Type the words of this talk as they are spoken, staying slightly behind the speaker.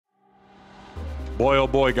Boy, oh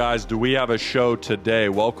boy, guys, do we have a show today.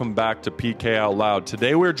 Welcome back to PK Out Loud.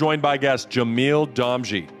 Today we're joined by guest JAMIL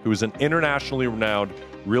DAMJI, who is an internationally renowned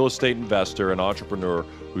real estate investor and entrepreneur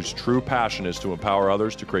whose true passion is to empower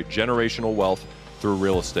others to create generational wealth through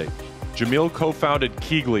real estate. JAMIL co-founded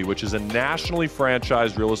Kenney, which is a nationally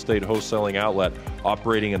franchised real estate wholesaling outlet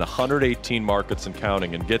operating in 118 markets and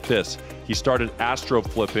counting. And get this, he started Astro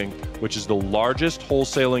Flipping, which is the largest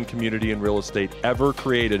wholesaling community in real estate ever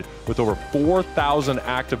created, with over 4,000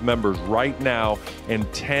 active members right now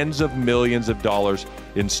and tens of millions of dollars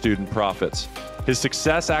in student profits. His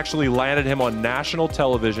success actually landed him on national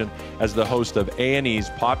television as the host of A&E's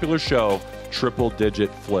popular show, Triple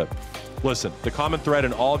Digit Flip. Listen, the common thread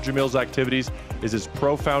in all of JAMIL's activities is his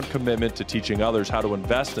profound commitment to teaching others how to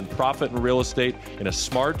invest and profit in real estate in a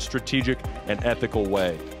smart, strategic, and ethical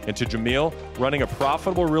way. And to JAMIL, running a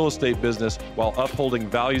profitable real estate business while upholding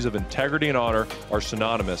values of integrity and honor are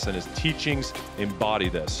synonymous, and his teachings embody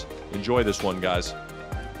this. Enjoy this one, guys.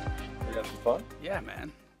 You got some fun? Yeah,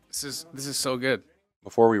 man. This is so good.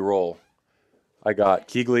 Before we roll, I got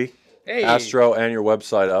Kenney, Hey. Astro, and your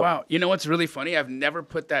website up. Wow. You know what's really funny? I've never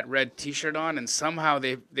put that red T-shirt on, and somehow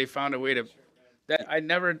they found a way to.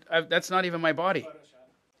 That's not even my body.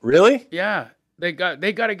 Really? Yeah. They got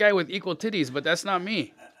a guy with equal titties, but that's not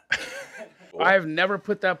me. I've never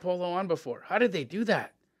put that polo on before. How did they do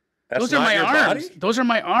that? That's Those are not my your arms. body? Those are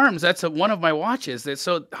my arms. That's one of my watches.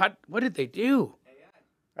 What did they do?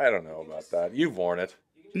 I don't know about that. You've worn it.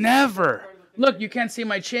 Never. Look, you can't see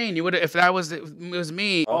my chain. You would if it was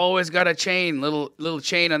me. Always got a chain, little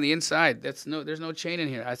chain on the inside. There's no chain in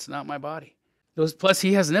here. That's not my body. Plus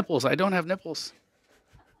he has nipples. I don't have nipples.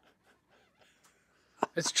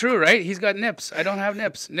 It's true, right? He's got nips. I don't have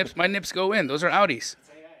nips. My nips go in. Those are outies.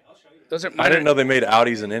 I didn't know they made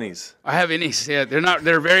outies and innies. I have innies. Yeah,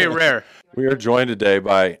 they're very rare. We are joined today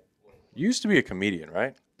by, you used to be a comedian,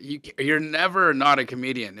 right? You're never not a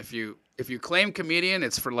comedian. If you claim comedian,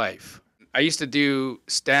 it's for life. I used to do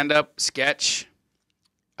stand-up sketch.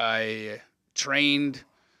 I trained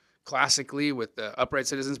classically with the Upright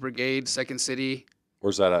Citizens Brigade, Second City.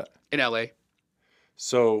 Where's that at? In LA.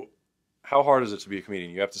 So how hard is it to be a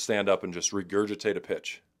comedian? You have to stand up and just regurgitate a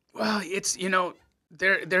pitch. Well, it's,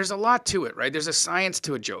 there's a lot to it, right? There's a science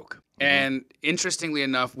to a joke. Mm-hmm. And interestingly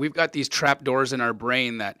enough, we've got these trap doors in our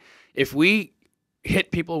brain that if we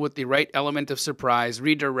hit people with the right element of surprise,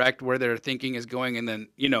 redirect where their thinking is going, and then,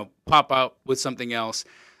 pop out with something else,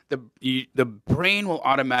 the brain will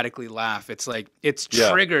automatically laugh. It's like it's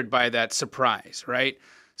triggered by that surprise, right?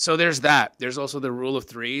 So there's that. There's also the rule of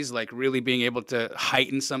threes, like really being able to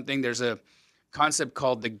heighten something. There's a concept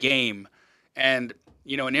called the game. And,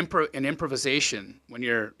 an improvisation, when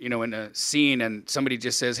you're, in a scene and somebody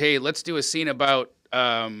just says, hey, let's do a scene about,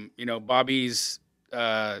 Bobby's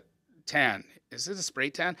tan. Is it a spray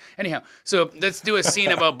tan? Anyhow, so let's do a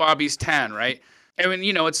scene about Bobby's tan, right? I mean,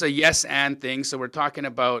 it's a yes and thing. So we're talking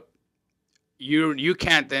about you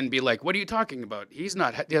can't then be like, what are you talking about? He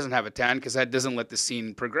doesn't have a tan, because that doesn't let the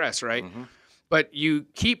scene progress, right? Mm-hmm. But you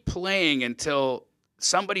keep playing until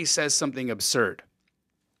somebody says something absurd,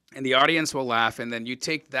 and the audience will laugh, and then you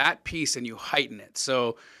take that piece and you heighten it.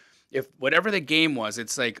 So if whatever the game was,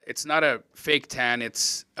 it's like, it's not a fake tan,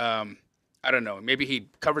 it's I don't know, maybe he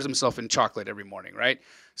covers himself in chocolate every morning, right?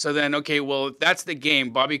 So then, okay, well, if that's the game,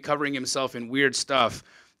 Bobby covering himself in weird stuff,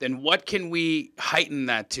 then what can we heighten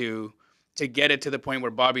that to get it to the point where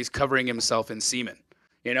Bobby's covering himself in semen?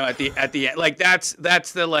 At the end, like that's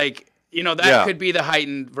the could be the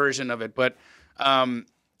heightened version of it. But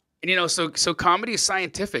so comedy is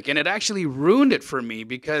scientific, and it actually ruined it for me,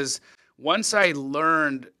 because once I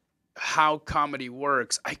learned how comedy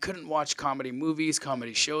works, I couldn't watch comedy movies,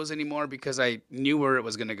 comedy shows anymore, because I knew where it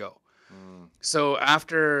was going to go. So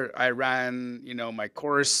after I ran, my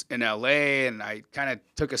course in LA, and I kind of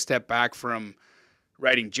took a step back from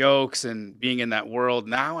writing jokes and being in that world,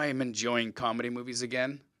 now I'm enjoying comedy movies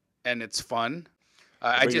again, and it's fun.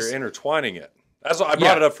 You're intertwining it. That's what I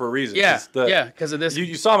brought it up for a reason. Yeah, because of this.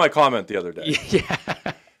 You saw my comment the other day. Yeah.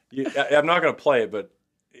 I'm not going to play it, but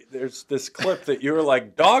there's this clip that you were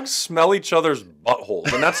like, dogs smell each other's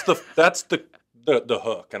buttholes, and that's the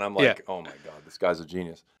hook. And I'm like, oh my god, this guy's a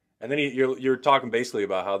genius. And then you're talking basically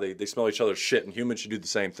about how they smell each other's shit, and humans should do the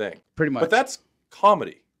same thing. Pretty much. But that's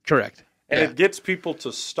comedy. Correct. And it gets people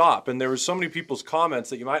to stop. And there were so many people's comments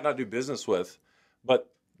that you might not do business with,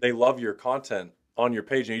 but they love your content on your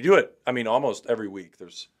page, and you do it. I mean, almost every week.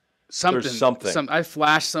 There's something. I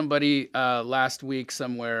flashed somebody last week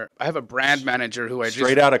somewhere. I have a brand manager who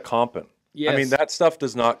straight out of Compton. Yes. I mean, that stuff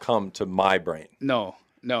does not come to my brain. No.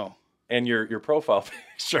 And your profile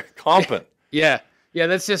picture, Compton. Yeah. Yeah,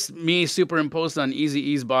 that's just me superimposed on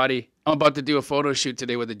Eazy-E's body. I'm about to do a photo shoot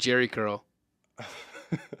today with a Jerry curl.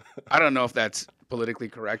 I don't know if that's politically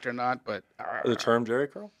correct or not, but The term Jerry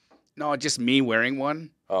curl? no, just me wearing one.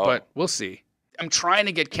 Oh. But we'll see. I'm trying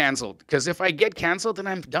to get canceled because if I get canceled, then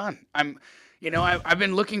I'm done. I've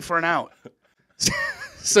been looking for an out.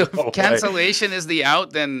 So if cancellation is the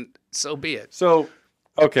out, then so be it. So,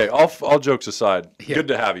 okay, all jokes aside, good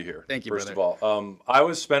to have you here. Thank you, first brother. of all. I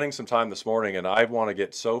was spending some time this morning, and I want to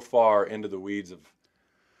get so far into the weeds of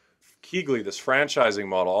Keegley, this franchising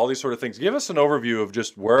model, all these sort of things. Give us an overview of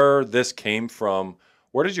just where this came from.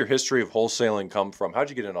 Where does your history of wholesaling come from? How'd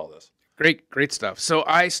you get into all this? Great stuff. So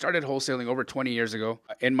I started wholesaling over 20 years ago.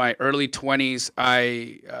 In my early 20s,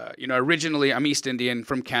 originally I'm East Indian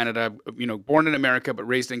from Canada, born in America, but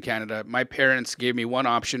raised in Canada. My parents gave me one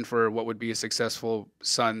option for what would be a successful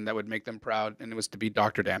son that would make them proud, and it was to be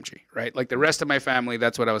Dr. Damji, right? Like the rest of my family,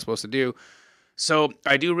 that's what I was supposed to do. So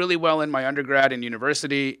I do really well in my undergrad and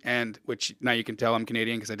university, and which now you can tell I'm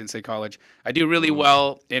Canadian because I didn't say college. I do really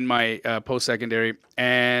well in my post-secondary,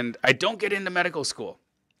 and I don't get into medical school.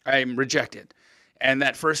 I'm rejected. And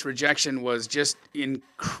that first rejection was just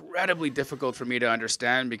incredibly difficult for me to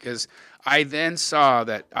understand because I then saw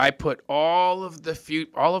that I put all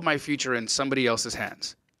of my future in somebody else's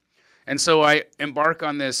hands. And so I embark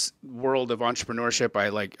on this world of entrepreneurship.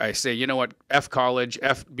 I say, you know what, F college,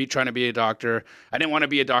 be trying to be a doctor. I didn't want to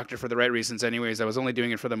be a doctor for the right reasons anyways. I was only doing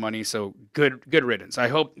it for the money, so good riddance. I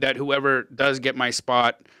hope that whoever does get my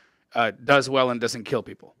spot does well and doesn't kill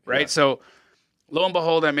people, right? Yeah. So lo and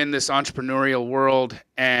behold, I'm in this entrepreneurial world,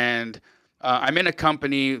 and I'm in a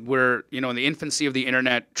company where, in the infancy of the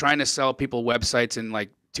internet, trying to sell people websites in like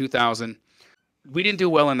 2000. We didn't do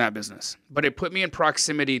well in that business, but it put me in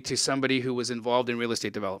proximity to somebody who was involved in real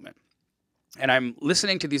estate development. And I'm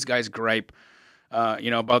listening to these guys gripe,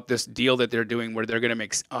 about this deal that they're doing where they're going to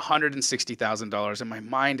make $160,000, and my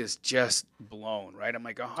mind is just blown, right? I'm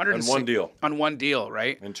like, $160,000 on one deal,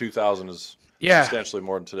 right? In 2000 is substantially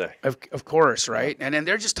more than today. Of course, right? And then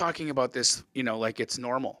they're just talking about this, like it's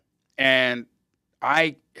normal. And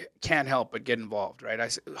I can't help but get involved, right? I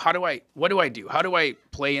said, what do I do? How do I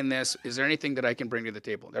play in this? Is there anything that I can bring to the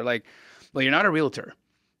table? They're like, well, you're not a realtor.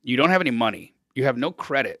 You don't have any money. You have no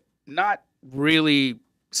credit. Not really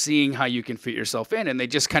seeing how you can fit yourself in. And they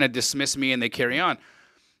just kind of dismiss me and they carry on.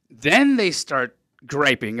 Then they start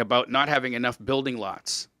griping about not having enough building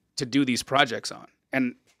lots to do these projects on.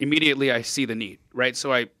 And immediately I see the need, right?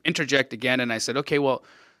 So I interject again and I said, okay, well,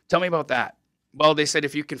 tell me about that. Well, they said,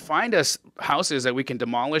 if you can find us houses that we can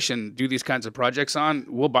demolish and do these kinds of projects on,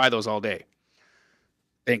 we'll buy those all day.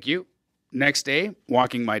 Thank you. Next day,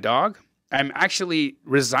 walking my dog. I'm actually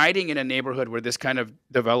residing in a neighborhood where this kind of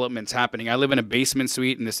development's happening. I live in a basement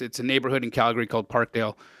suite, and it's a neighborhood in Calgary called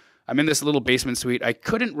Parkdale. I'm in this little basement suite. I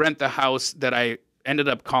couldn't rent the house that I ended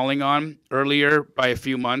up calling on earlier by a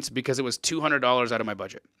few months because it was $200 out of my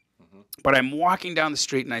budget. Mm-hmm. But I'm walking down the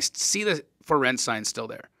street, and I see the for rent sign still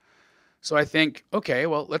there. So I think, okay,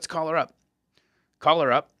 well, let's call her up. Call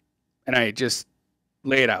her up, and I just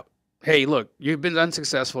lay it out. Hey, look, you've been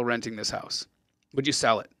unsuccessful renting this house. Would you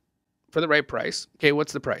sell it for the right price? Okay,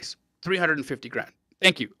 what's the price? $350,000.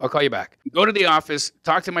 Thank you. I'll call you back. Go to the office,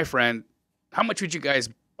 talk to my friend. How much would you guys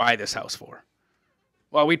buy this house for?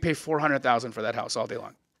 Well, we'd pay $400,000 for that house all day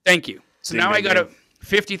long. Thank you. So now I got a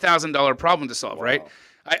 $50,000 problem to solve, right?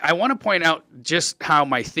 I want to point out just how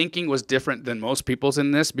my thinking was different than most people's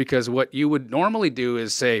in this, because what you would normally do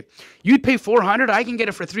is say, you'd pay $400, I can get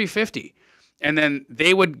it for $350. And then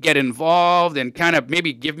they would get involved and kind of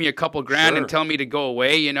maybe give me a couple grand and tell me to go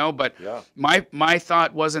away, But my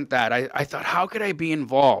thought wasn't that. I thought, how could I be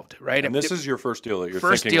involved, right? And this is your first deal that you're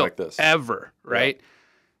first thinking deal like this. Ever, right? Yeah.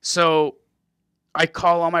 So I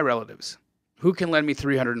call all my relatives. Who can lend me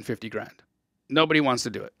 $350,000? Nobody wants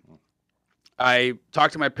to do it. I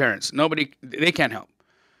talk to my parents. Nobody, they can't help.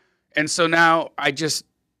 And so now I just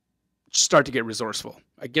start to get resourceful.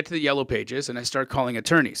 I get to the yellow pages and I start calling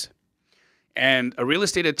attorneys. And a real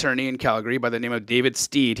estate attorney in Calgary by the name of David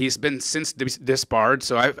Steed, he's been since disbarred.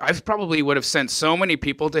 So I probably would have sent so many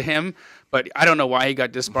people to him, but I don't know why he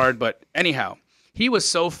got disbarred. But anyhow, he was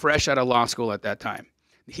so fresh out of law school at that time.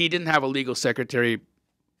 He didn't have a legal secretary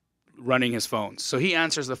running his phone. So he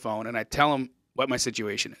answers the phone and I tell him what my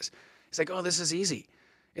situation is. He's like, oh, this is easy.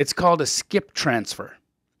 It's called a skip transfer.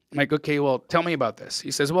 I'm like, okay, well, tell me about this.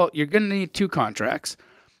 He says, well, you're going to need two contracts.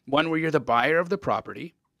 One where you're the buyer of the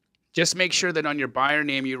property. Just make sure that on your buyer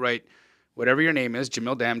name you write whatever your name is,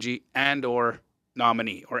 JAMIL DAMJI, and or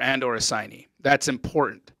nominee or assignee. That's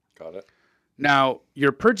important. Got it. Now,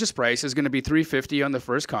 your purchase price is going to be $350 on the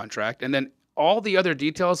first contract, and then all the other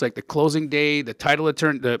details, like the closing day, the title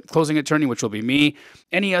attorney, the closing attorney, which will be me,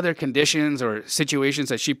 any other conditions or situations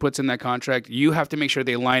that she puts in that contract, you have to make sure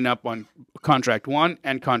they line up on contract 1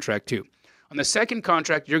 and contract 2. On the second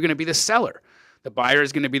contract, you're going to be the seller. The buyer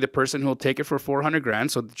is going to be the person who will take it for 400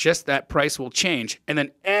 grand. So just that price will change. And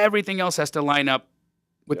then everything else has to line up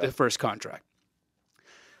with the first contract.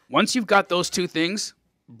 Once you've got those two things,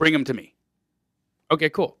 bring them to me. Okay,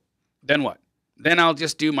 cool. Then what? Then I'll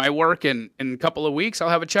just do my work, and in a couple of weeks, I'll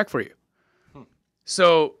have a check for you.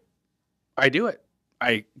 So I do it.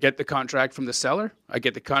 I get the contract from the seller. I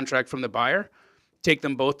get the contract from the buyer. Take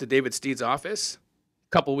them both to David Steed's office. A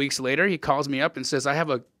couple of weeks later, he calls me up and says, I have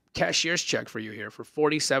a cashier's check for you here for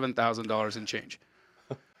 $47,000 and change.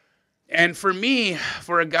 And for me,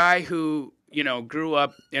 for a guy who, you know, grew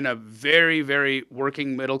up in a very, very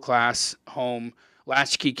working middle class home,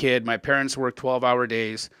 latchkey kid, my parents worked 12-hour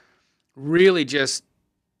days, really just,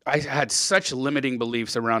 I had such limiting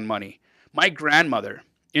beliefs around money. My grandmother,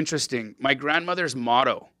 interesting, my grandmother's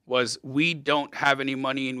motto was, we don't have any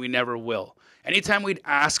money and we never will. Anytime we'd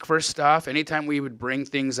ask for stuff, anytime we would bring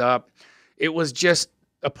things up, it was just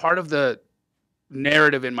a part of the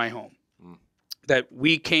narrative in my home that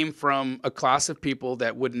we came from a class of people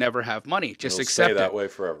that would never have money. Just accept it. It'll stay that way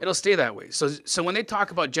forever. It'll stay that way. So when they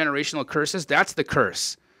talk about generational curses, that's the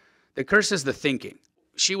curse. The curse is the thinking.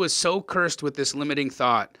 She was so cursed with this limiting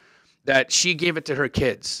thought that she gave it to her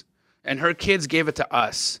kids, and her kids gave it to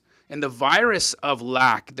us. And the virus of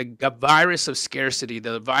lack, the virus of scarcity,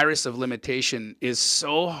 the virus of limitation is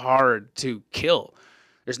so hard to kill.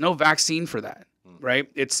 There's no vaccine for that, right?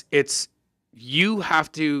 It's you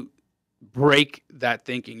have to break that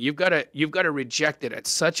thinking. You've got to reject it at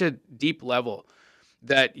such a deep level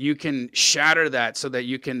that you can shatter that so that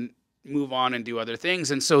you can move on and do other things.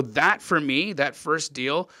 And so that, for me, that first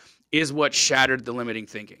deal is what shattered the limiting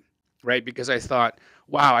thinking, right? Because I thought,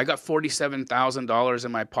 wow, I got $47,000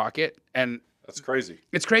 in my pocket, and that's crazy.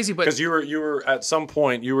 It's crazy, but because you were at some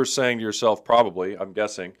point you were saying to yourself, probably, I'm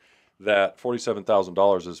guessing, that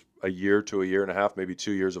 $47,000 is a year to a year and a half, maybe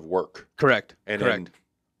 2 years of work. Correct. And correct. in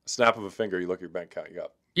a snap of a finger, you look at your bank account, you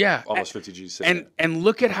got almost 50 G's sitting there. And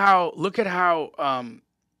look at how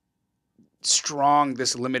strong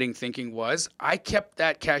this limiting thinking was. I kept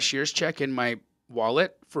that cashier's check in my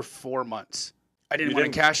wallet for 4 months. I didn't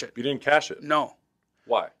want to cash it. You didn't cash it? No.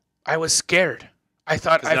 Why? I was scared. I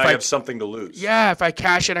thought, if now you have something to lose. Yeah, if I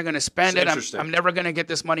cash it, I'm going to spend it. Interesting. I'm never going to get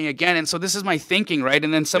this money again. And so this is my thinking, right?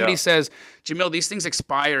 And then somebody says, Jamil, these things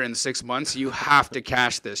expire in 6 months. You have to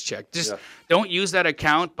cash this check. Just don't use that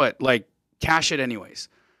account, but like cash it anyways.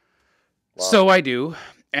 Wow. So I do.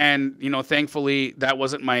 And, you know, thankfully that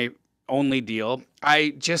wasn't my only deal.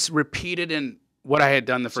 I just repeated in what I had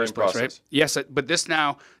done the first place, right? Yes, but this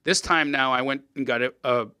time I went and got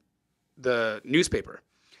the newspaper.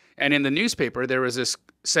 And in the newspaper, there was this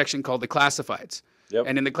section called the classifieds. Yep.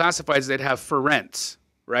 And in the classifieds, they'd have for rents,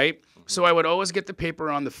 right? Mm-hmm. So I would always get the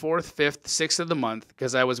paper on the 4th, 5th, 6th of the month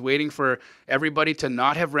because I was waiting for everybody to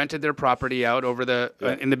not have rented their property out over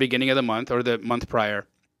in the beginning of the month or the month prior.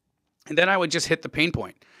 And then I would just hit the pain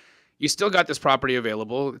point. You still got this property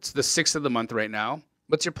available. It's the 6th of the month right now.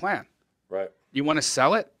 What's your plan? Right. You want to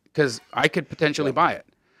sell it? Because I could potentially buy it.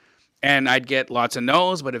 And I'd get lots of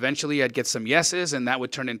no's, but eventually I'd get some yeses, and that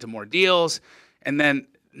would turn into more deals. And then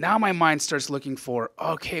now my mind starts looking for,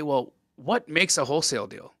 okay, well, what makes a wholesale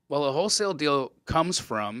deal? Well, a wholesale deal comes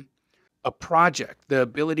from a project, the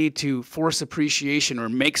ability to force appreciation or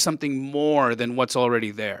make something more than what's already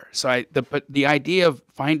there. So the idea of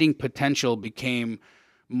finding potential became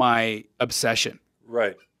my obsession.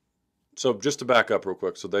 Right. So just to back up real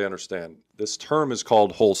quick so they understand, this term is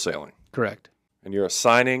called wholesaling. Correct. And you're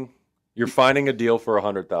finding a deal for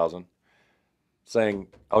 $100,000, saying,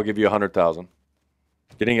 I'll give you $100,000,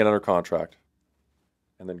 getting it under contract,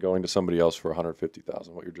 and then going to somebody else for $150,000,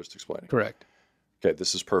 what you're just explaining. Correct. Okay,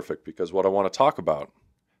 this is perfect because what I want to talk about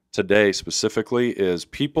today specifically is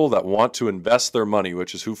people that want to invest their money,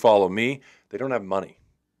 which is who follow me, they don't have money.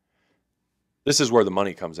 This is where the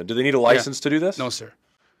money comes in. Do they need a license to do this? No, sir.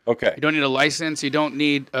 Okay. You don't need a license. You don't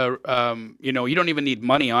need you don't even need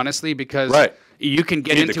money, honestly, because you can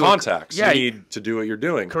get into the contacts. You need to do what you're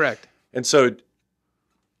doing. Correct. And so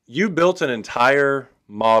you built an entire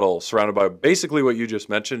model surrounded by basically what you just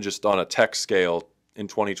mentioned, just on a tech scale in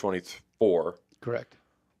 2024. Correct.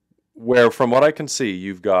 Where, from what I can see,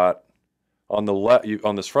 you've got on the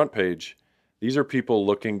on this front page, these are people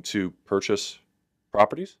looking to purchase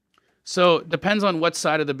properties. So it depends on what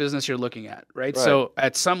side of the business you're looking at, right? So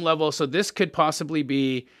at some level, so this could possibly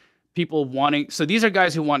be people wanting. So these are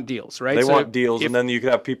guys who want deals, right? They so want deals, and then you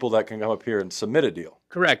could have people that can come up here and submit a deal.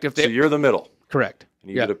 Correct. So you're the middle. Correct. And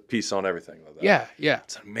you get a piece on everything like that. Yeah, yeah.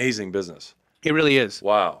 It's an amazing business. It really is.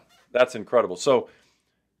 Wow. That's incredible. So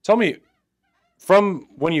tell me, from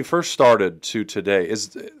when you first started to today,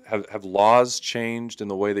 have laws changed in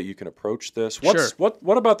the way that you can approach this? Sure.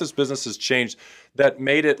 What about this business has changed that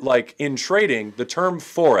made it like in trading, the term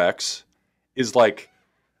Forex is like,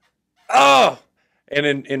 and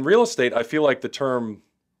in real estate, I feel like the term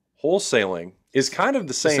wholesaling is kind of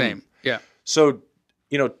the same. Yeah. So,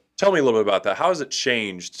 tell me a little bit about that. How has it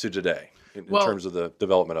changed to today in terms of the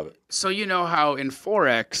development of it? So you know how in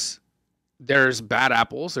Forex, there's bad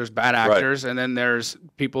apples, there's bad actors, and then there's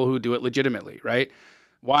people who do it legitimately, right?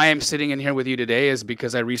 Why I'm sitting in here with you today is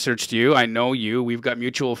because I researched you, I know you, we've got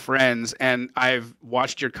mutual friends, and I've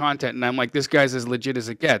watched your content, and I'm like, this guy's as legit as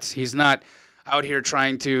it gets. He's not out here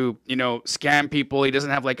trying to, scam people. He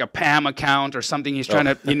doesn't have like a PAM account or something he's trying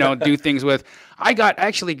to, do things with. I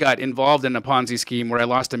actually got involved in a Ponzi scheme where I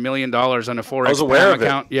lost $1 million on a Forex I was aware PAM of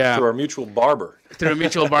account. It yeah. Through our mutual barber. Through a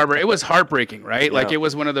mutual barber. It was heartbreaking, right? Yeah. Like it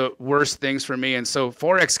was one of the worst things for me. And so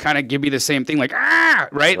Forex kind of give me the same thing, like,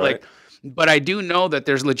 right? Like, but I do know that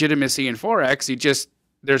there's legitimacy in Forex.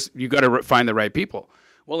 You got to find the right people.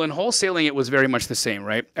 Well, in wholesaling, it was very much the same,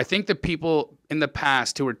 right? I think the people in the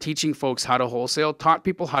past who were teaching folks how to wholesale taught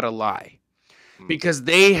people how to lie because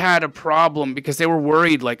they had a problem because they were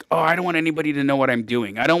worried like, oh, I don't want anybody to know what I'm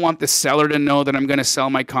doing. I don't want the seller to know that I'm going to sell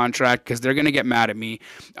my contract because they're going to get mad at me.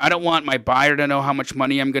 I don't want my buyer to know how much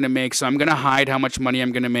money I'm going to make, so I'm going to hide how much money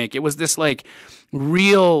I'm going to make. It was this like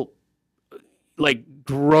real like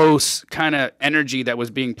gross kind of energy that was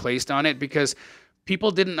being placed on it because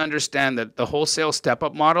people didn't understand that the wholesale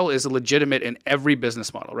step-up model is legitimate in every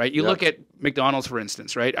business model, right? You look at McDonald's, for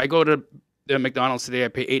instance, right? I go to the McDonald's today, I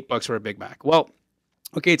pay $8 for a Big Mac. Well,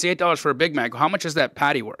 okay, it's $8 for a Big Mac. How much is that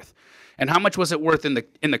patty worth? And how much was it worth in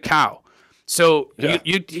the cow? So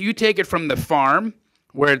you take it from the farm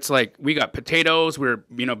where it's like we got potatoes, we're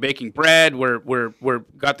baking bread, we're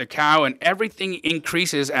got the cow, and everything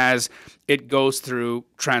increases as it goes through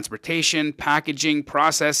transportation, packaging,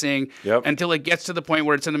 processing, until it gets to the point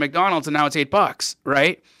where it's in the McDonald's and now it's $8,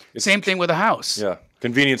 right? Same thing with a house. Yeah,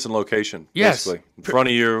 convenience and location. Yes, basically. In front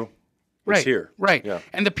of you. It's here. Right. Yeah.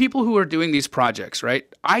 And the people who are doing these projects, right?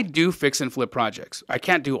 I do fix and flip projects. I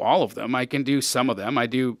can't do all of them. I can do some of them. I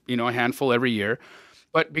do, a handful every year.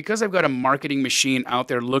 But because I've got a marketing machine out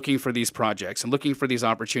there looking for these projects and looking for these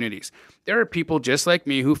opportunities, there are people just like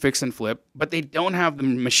me who fix and flip, but they don't have the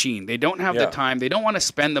machine. They don't have the time. They don't want to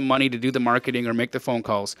spend the money to do the marketing or make the phone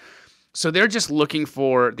calls. So they're just looking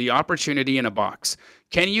for the opportunity in a box.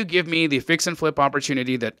 Can you give me the fix and flip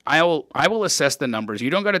opportunity that I will assess the numbers? You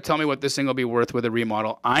don't got to tell me what this thing will be worth with a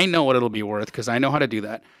remodel. I know what it'll be worth because I know how to do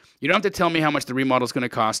that. You don't have to tell me how much the remodel is going to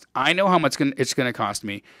cost. I know how much it's going to cost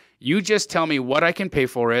me. You just tell me what I can pay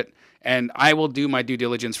for it, and I will do my due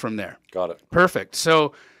diligence from there. Got it. Perfect.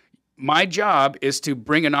 So my job is to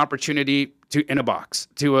bring an opportunity in a box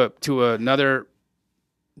to another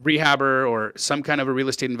rehabber or some kind of a real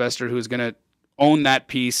estate investor who's going to own that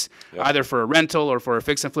piece, either for a rental or for a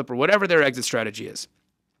fix and flip or whatever their exit strategy is.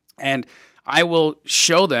 And I will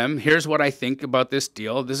show them, here's what I think about this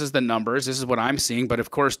deal. This is the numbers. This is what I'm seeing. But of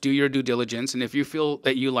course, do your due diligence. And if you feel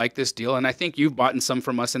that you like this deal, and I think you've bought some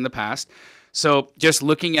from us in the past. So just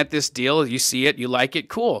looking at this deal, you see it, you like it,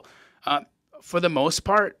 cool. For the most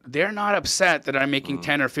part, they're not upset that I'm making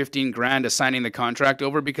 10 or 15 grand assigning the contract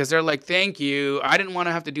over because they're like, thank you. I didn't want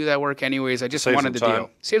to have to do that work anyways. I just wanted the deal.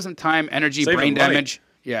 Save some time, energy, brain damage.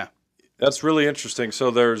 Yeah. That's really interesting.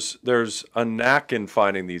 So there's a knack in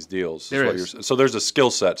finding these deals. There is. So there's a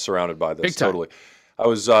skill set surrounded by this. Big time. Totally. I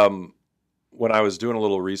was when I was doing a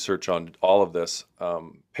little research on all of this.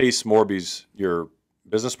 Pace Morby's your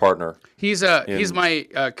business partner. He's my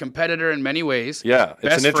competitor in many ways. Yeah,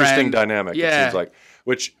 it's an interesting dynamic. Yeah. It seems like.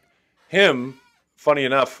 Which him, funny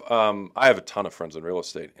enough, I have a ton of friends in real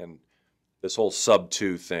estate, and this whole sub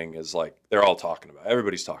 2 thing is like they're all talking about.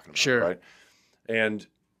 Everybody's talking about it, right? And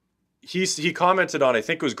he commented on, I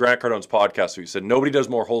think it was Grant Cardone's podcast, where he said, nobody does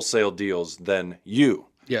more wholesale deals than you.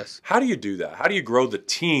 Yes. How do you do that? How do you grow the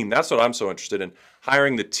team? That's what I'm so interested in,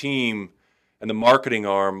 hiring the team and the marketing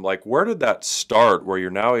arm. Like, where did that start where you're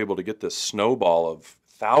now able to get this snowball of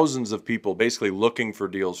thousands of people basically looking for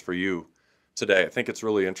deals for you today? I think it's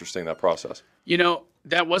really interesting, that process.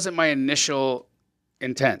 That wasn't my initial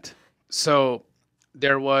intent. So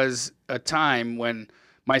there was a time when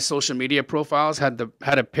my social media profiles had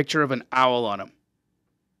a picture of an owl on them.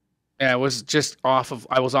 Yeah, it was just off of.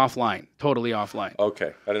 I was offline, totally offline. Okay,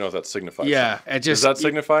 I didn't know if that signifies. Yeah, something. it just. Does that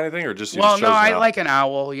signify anything, or just you Well, just no, chose I an owl? like an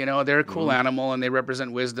owl. You know, they're a cool animal and they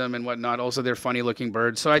represent wisdom and whatnot. Also, they're funny-looking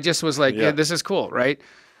birds. So I just was like, yeah, this is cool, right?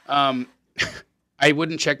 I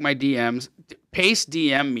wouldn't check my DMs. Pace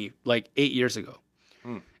DM'd me like 8 years ago,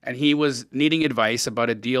 and he was needing advice about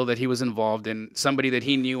a deal that he was involved in. Somebody that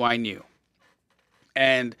he knew I knew,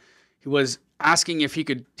 and he was asking if he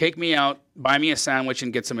could take me out, buy me a sandwich,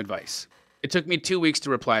 and get some advice. It took me 2 weeks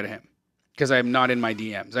to reply to him because I'm not in my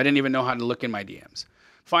DMs. I didn't even know how to look in my DMs.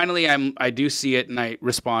 Finally, I do see it, and I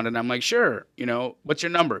respond, and I'm like, sure, you know, what's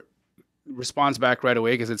your number? Responds back right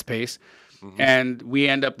away because it's Pace. And we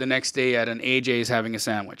end up the next day at an AJ's having a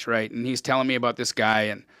sandwich, right? And he's telling me about this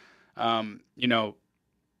guy, and, you know,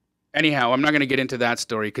 anyhow, I'm not going to get into that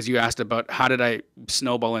story because you asked about how did I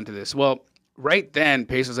snowball into this. Well, right then,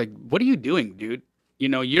 Pace was like, what are you doing, dude? You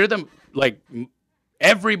know, you're the, like,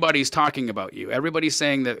 everybody's talking about you. Everybody's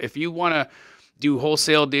saying that if you want to do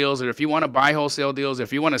wholesale deals, or if you want to buy wholesale deals, or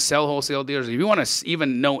if you want to sell wholesale deals, or if you want to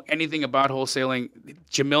even know anything about wholesaling,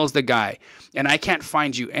 Jamil's the guy. And I can't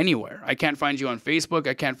find you anywhere. I can't find you on Facebook.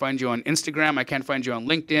 I can't find you on Instagram. I can't find you on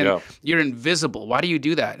LinkedIn. Yeah. You're invisible. Why do you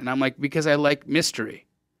do that? And I'm like, because I like mystery.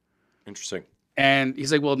 Interesting. And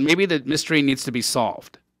he's like, well, maybe the mystery needs to be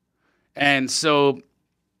solved. And so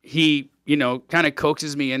he, you know, kind of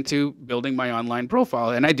coaxes me into building my online profile,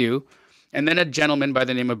 and I do. And then a gentleman by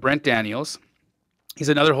the name of Brent Daniels, he's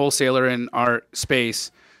another wholesaler in our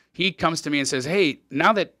space. He comes to me and says, hey,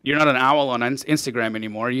 now that you're not an owl on Instagram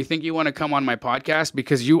anymore, you think you want to come on my podcast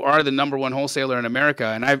because you are the #1 wholesaler in America,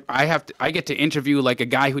 and I get to interview like a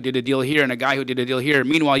guy who did a deal here and a guy who did a deal here.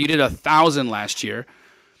 Meanwhile, you did 1,000 last year.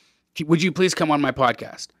 Would you please come on my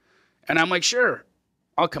podcast? And I'm like, sure,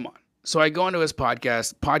 I'll come on. So I go into his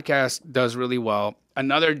podcast. Podcast does really well.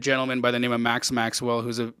 Another gentleman by the name of Max Maxwell,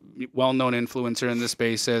 who's a well-known influencer in this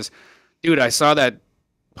space, says, dude, I saw that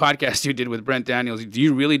podcast you did with Brent Daniels.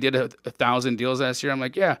 You really did 1,000 deals last year? I'm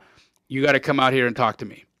like, yeah, you got to come out here and talk to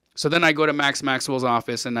me. So then I go to Max Maxwell's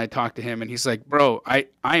office and I talk to him, and he's like, bro,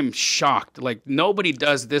 I'm shocked. Like, nobody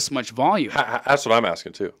does this much volume. That's what I'm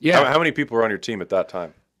asking too. Yeah. How many people were on your team at that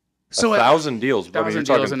time? So 1,000 deals. I mean, you're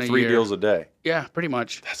talking 3 deals a day. Yeah, pretty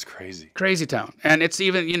much. That's crazy. Crazy town. And it's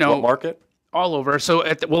even, you know. What market? All over. So,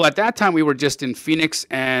 at that time, we were just in Phoenix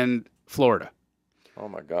and Florida. Oh,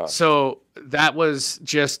 my God. So that was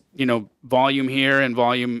just, you know, volume here and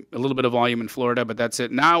volume, a little bit of volume in Florida, but that's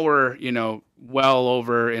it. Now we're, you know, well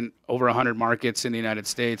over 100 markets in the United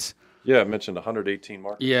States. Yeah, I mentioned 118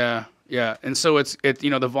 markets. Yeah. Yeah, and so it's you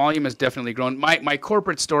know, the volume has definitely grown. My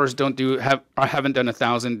corporate stores haven't done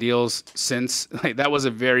 1,000 deals since. Like, that was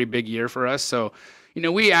a very big year for us. So, you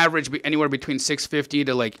know, we average anywhere between 650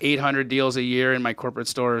 to like 800 deals a year in my corporate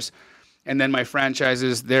stores, and then my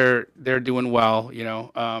franchises they're doing well. You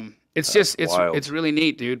know, it's really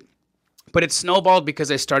neat, dude. But it snowballed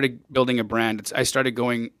because I started building a brand. I started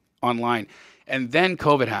going online, and then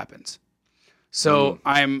COVID happens. So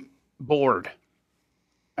I'm bored.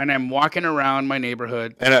 And I'm walking around my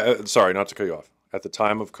neighborhood. And sorry, not to cut you off. At the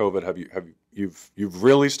time of COVID, you've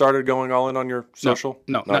really started going all in on your social?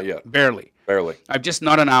 No, not yet. Barely. I'm just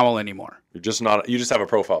not an owl anymore. You're just not. You just have a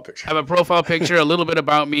profile picture. I have a profile picture, a little bit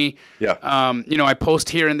about me. Yeah. You know, I post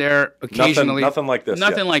here and there occasionally. Nothing like this.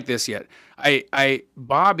 Nothing like this yet. I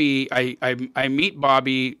meet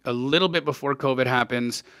Bobby a little bit before COVID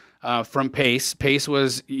happens from Pace. Pace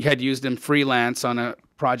had used him freelance on a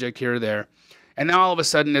project here or there. And now all of a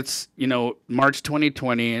sudden it's, you know, March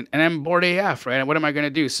 2020 and I'm bored AF, right? What am I going to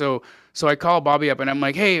do? So I call Bobby up and I'm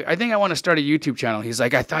like, hey, I think I want to start a YouTube channel. He's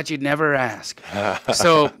like, I thought you'd never ask.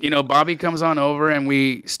 So, you know, Bobby comes on over and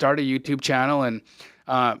we start a YouTube channel, and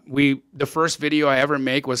the first video I ever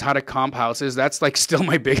make was how to comp houses. That's like still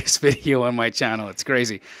my biggest video on my channel. It's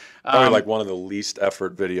crazy. Probably like one of the least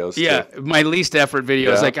effort videos. Yeah, too. My least effort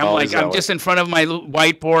videos. Yeah, I'm just in front of my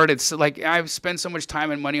whiteboard. It's like I've spent so much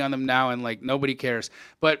time and money on them now, and like nobody cares.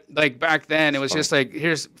 But like back then, it was just like,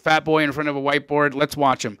 here's fat boy in front of a whiteboard. Let's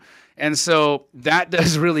watch him. And so that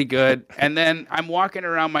does really good. And then I'm walking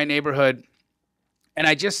around my neighborhood, and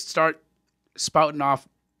I just start spouting off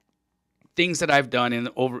things that I've done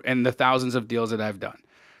in the thousands of deals that I've done.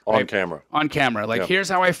 On camera. On camera. Like, here's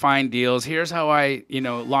how I find deals. Here's how I, you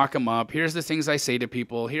know, lock them up. Here's the things I say to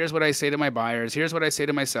people. Here's what I say to my buyers. Here's what I say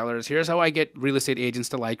to my sellers. Here's how I get real estate agents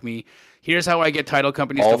to like me. Here's how I get title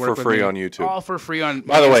companies to work with me. All for free on YouTube. All for free on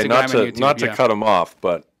By the way, Instagram not to cut him off,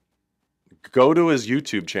 but go to his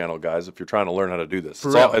YouTube channel, guys, if you're trying to learn how to do this.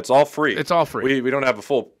 It's all free. It's all free. We don't have a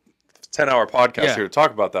full 10-hour podcast here to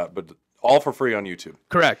talk about that, but all for free on YouTube.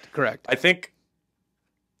 Correct. I think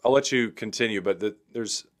I'll let you continue, but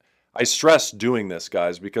I stress doing this,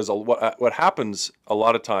 guys, because what happens a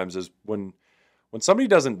lot of times is when somebody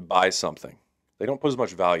doesn't buy something, they don't put as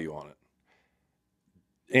much value on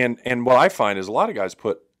it. And what I find is a lot of guys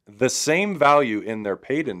put the same value in their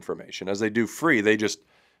paid information as they do free. They just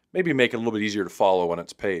maybe make it a little bit easier to follow when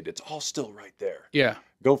it's paid. It's all still right there. Yeah.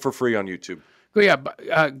 Go for free on YouTube.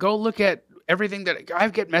 Go look at everything that I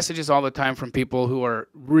get messages all the time from people who are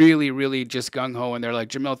really, really just gung-ho, and they're like,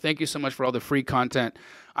 Jamil, thank you so much for all the free content.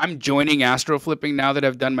 I'm joining Astro Flipping now that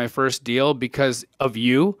I've done my first deal because of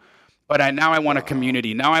you, but now I want a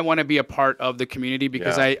community. Now I want to be a part of the community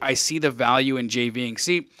because I see the value in JVing.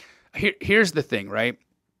 See, here's the thing, right?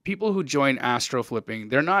 People who join Astro Flipping,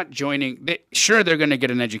 they're not joining, sure, they're going to get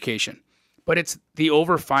an education, but it's the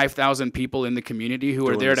over 5,000 people in the community who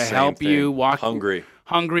are there to help you walk hungry,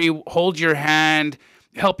 hold your hand,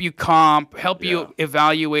 help you comp, help you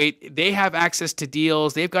evaluate. They have access to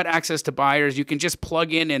deals. They've got access to buyers. You can just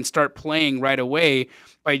plug in and start playing right away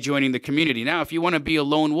by joining the community. Now, if you want to be a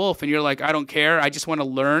lone wolf and you're like, I don't care, I just want to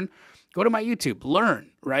learn, go to my YouTube, learn,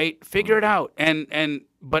 right? Figure it out.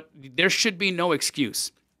 But there should be no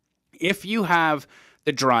excuse. If you have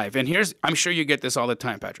the drive, and I'm sure you get this all the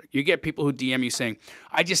time, Patrick. You get people who DM you saying,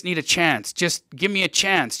 I just need a chance. Just give me a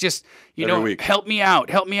chance. Just, help me out.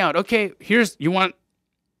 Help me out. Okay,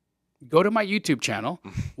 go to my YouTube channel,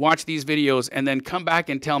 watch these videos, and then come back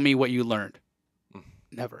and tell me what you learned.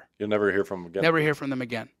 Never. You'll never hear from them again. Never hear from them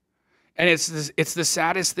again. And it's the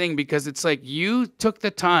saddest thing because it's like you took the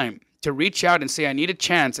time to reach out and say, I need a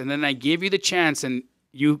chance, and then I gave you the chance, and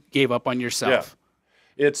you gave up on yourself. Yeah.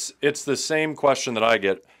 It's the same question that I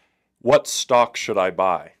get. What stock should I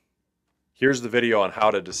buy? Here's the video on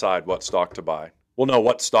how to decide what stock to buy. Well, no,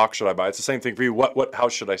 what stock should I buy? It's the same thing for you. What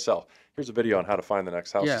house should I sell? Here's a video on how to find the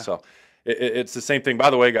next house to sell. It's the same thing.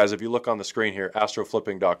 By the way, guys, if you look on the screen here,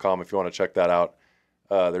 astroflipping.com, if you want to check that out,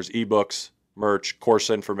 there's ebooks, merch,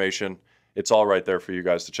 course information. It's all right there for you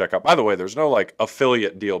guys to check out. By the way, there's no like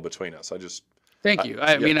affiliate deal between us. Thank you.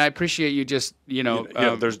 I mean, I appreciate you just,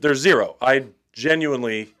 there's zero. I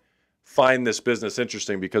genuinely find this business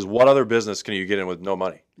interesting because what other business can you get in with no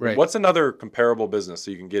money? Right. What's another comparable business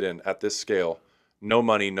that you can get in at this scale? No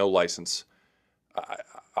money, no license.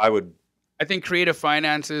 I think creative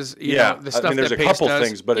finances, the stuff that there's a Pace couple does.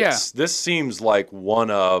 things, but this seems like one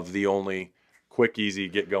of the only quick, easy,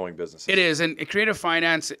 get-going businesses. It is, and creative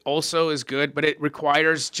finance also is good, but it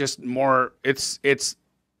requires just more. It's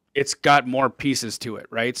got more pieces to it,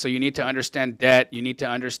 right? So you need to understand debt. You need to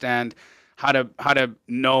understand how to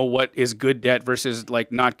know what is good debt versus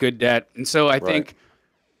like not good debt. And so I think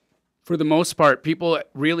for the most part, people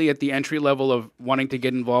really at the entry level of wanting to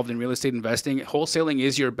get involved in real estate investing, wholesaling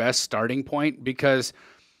is your best starting point because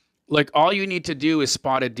like all you need to do is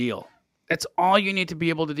spot a deal. That's all you need to be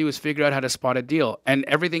able to do is figure out how to spot a deal, and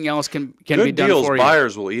everything else can be done for you. Good deals,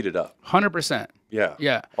 buyers will eat it up. 100%.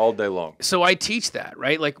 Yeah. All day long. So I teach that,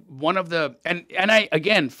 right? Like one of the and I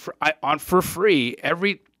again for free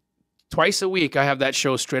twice a week I have that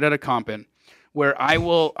show Straight Outta Compton where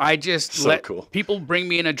I just let people bring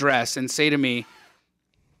me an address and say to me,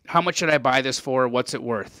 how much should I buy this for? What's it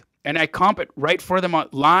worth? And I comp it right for them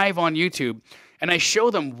live on YouTube. And I show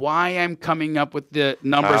them why I'm coming up with the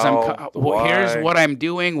numbers. Here's what I'm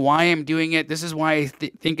doing, why I'm doing it. This is why I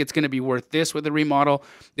think it's going to be worth this with a remodel.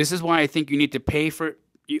 This is why I think you need to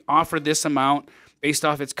offer this amount based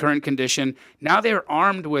off its current condition. Now they're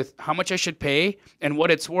armed with how much I should pay and what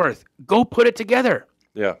it's worth. Go put it together.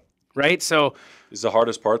 Yeah. Right? So is the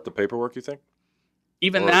hardest part the paperwork, you think?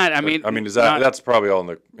 That's probably all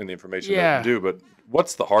in the information that you do, but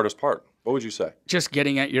what's the hardest part? What would you say? Just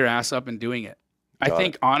getting your ass up and doing it. I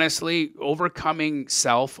think, honestly, overcoming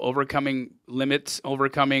self, overcoming limits,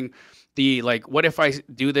 overcoming the, like, what if I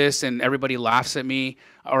do this and everybody laughs at me?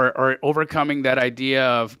 Or overcoming that idea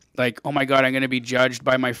of, like, oh, my God, I'm going to be judged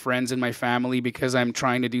by my friends and my family because I'm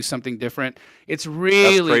trying to do something different. It's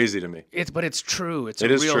really... That's crazy to me. But it's true. It's a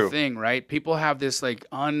real thing, right? People have this, like,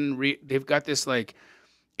 they've got this, like,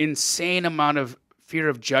 insane amount of fear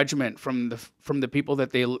of judgment from the people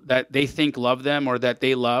that they think love them or that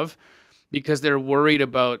they love. Because they're worried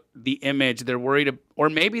about the image, they're worried, or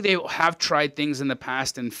maybe they have tried things in the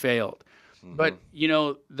past and failed. Mm-hmm. But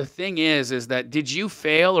the thing is that did you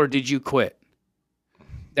fail or did you quit?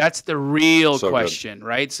 That's the real question,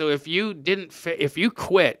 right? So if you if you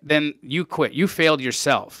quit, then you quit. You failed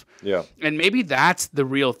yourself. Yeah. And maybe that's the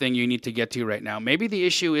real thing you need to get to right now. Maybe the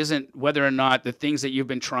issue isn't whether or not the things that you've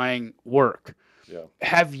been trying work. Yeah.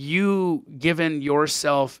 Have you given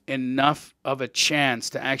yourself enough of a chance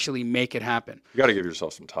to actually make it happen? You got to give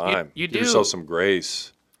yourself some time. You give yourself some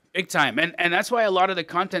grace. Big time. And that's why a lot of the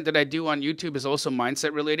content that I do on YouTube is also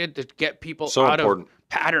mindset related, to get people So out important. of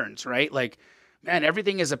patterns, right? Like, man,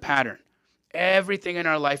 everything is a pattern. Everything in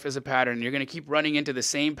our life is a pattern. You're going to keep running into the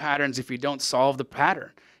same patterns if you don't solve the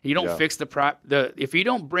pattern. You don't fix if you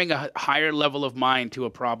don't bring a higher level of mind to a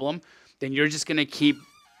problem, then you're just going to keep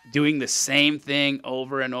doing the same thing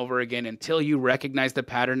over and over again until you recognize the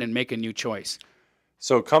pattern and make a new choice.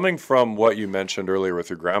 So coming from what you mentioned earlier with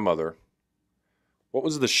your grandmother, what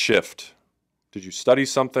was the shift? Did you study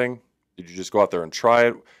something? Did you just go out there and try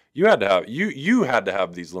it? You had to have you had to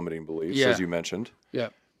have these limiting beliefs, as you mentioned. Yeah.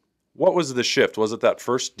 What was the shift? Was it that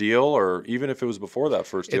first deal, or even if it was before that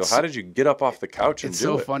first deal? How did you get up off the couch and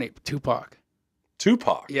do it? It's so funny. Tupac.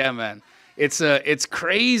 Yeah, man. It's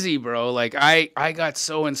crazy, bro. Like I got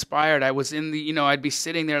so inspired. I was in the, I'd be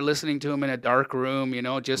sitting there listening to him in a dark room,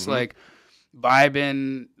 just like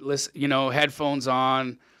vibing, headphones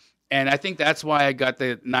on. And I think that's why I got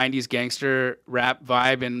the 90s gangster rap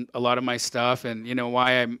vibe in a lot of my stuff, and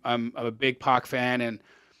why I'm a big Pac fan, and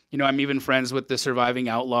I'm even friends with the surviving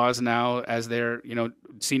outlaws now, as they're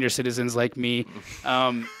senior citizens like me.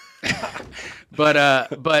 But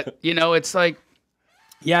it's like,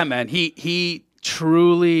 yeah, man, he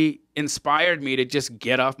truly inspired me to just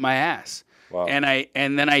get off my ass. Wow.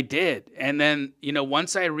 And then I did. And then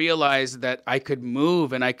once I realized that I could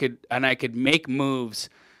move and I could make moves,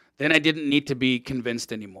 then I didn't need to be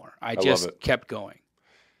convinced anymore. I just kept going.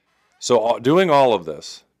 So doing all of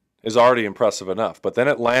this is already impressive enough, but then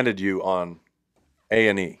it landed you on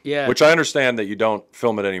A&E, which I understand that you don't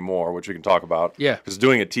film it anymore, which we can talk about. Yeah. Because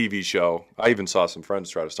doing a TV show, I even saw some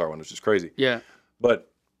friends try to start one, which is crazy. Yeah.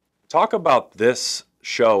 But talk about this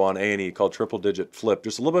show on A&E called Triple Digit Flip,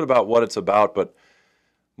 just a little bit about what it's about, but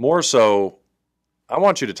more so, I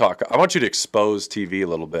want you to expose TV a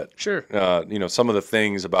little bit. Sure. Some of the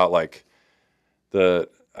things about like the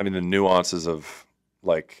nuances of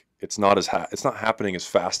like, it's not happening as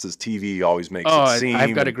fast as TV always makes it seem.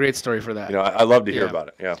 I've got a great story for that. I love to hear about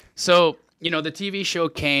it. Yeah. So, the TV show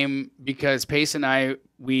came because Pace and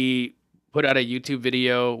we put out a YouTube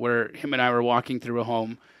video where him and I were walking through a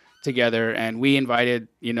home together, and we invited,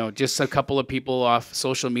 just a couple of people off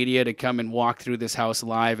social media to come and walk through this house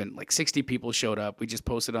live, and like 60 people showed up. We just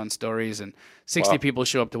posted on stories, and 60 people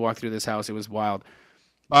show up to walk through this house. It was wild.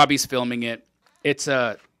 Bobby's filming it. It's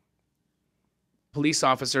a police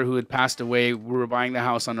officer who had passed away. We were buying the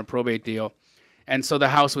house on a probate deal. And so the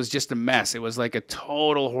house was just a mess. It was like a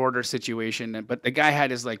total hoarder situation. But the guy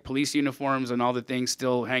had his like police uniforms and all the things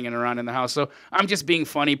still hanging around in the house. So I'm just being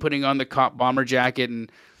funny, putting on the cop bomber jacket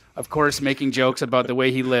and, of course, making jokes about the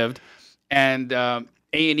way he lived. And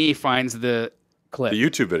A&E finds the clip. The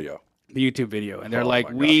YouTube video. And they're like,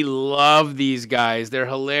 we love these guys. They're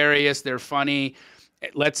hilarious. They're funny.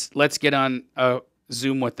 Let's get on a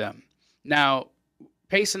Zoom with them. Now,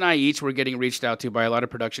 Pace and I each were getting reached out to by a lot of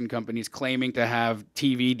production companies claiming to have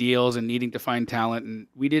TV deals and needing to find talent, and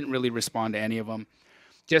we didn't really respond to any of them.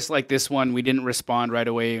 Just like this one, we didn't respond right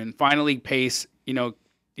away. And finally, Pace,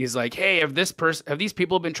 he's like, hey, have these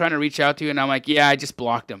people been trying to reach out to you? And I'm like, yeah, I just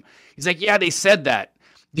blocked them. He's like, yeah, they said that.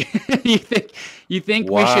 you think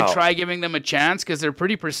we should try giving them a chance? Because they're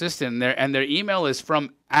pretty persistent. And their email is from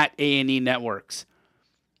 @A&E Networks.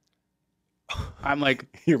 I'm like,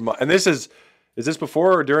 and this is this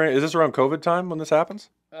before or during? Is this around COVID time when this happens?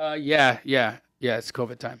 Yeah. It's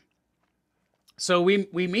COVID time. So we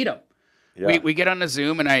meet them. Yeah. We get on a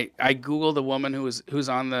Zoom, and I Google the woman who's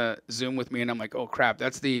on the Zoom with me, and I'm like, oh crap,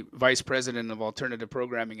 that's the vice president of alternative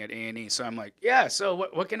programming at A&E. So I'm like, yeah. So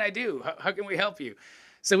what can I do? How can we help you?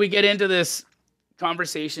 So we get into this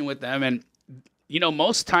conversation with them, and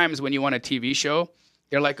most times when you want a TV show,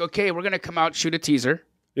 they're like, okay, we're gonna come out, shoot a teaser.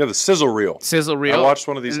 Yeah, the sizzle reel. I watched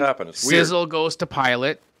one of these happen. It's weird. Sizzle goes to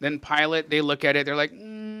pilot. Then pilot, they look at it. They're like,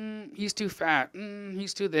 he's too fat.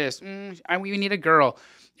 He's too this. We need a girl.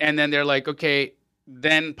 And then they're like, okay.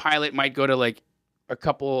 Then pilot might go to like a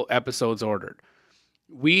couple episodes ordered.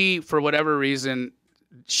 We, for whatever reason,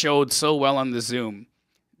 showed so well on the Zoom.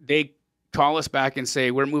 They call us back and say,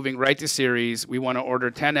 we're moving right to series. We want to order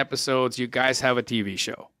 10 episodes. You guys have a TV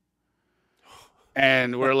show.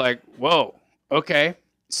 And we're like, whoa, okay.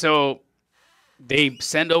 So they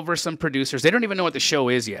send over some producers. They don't even know what the show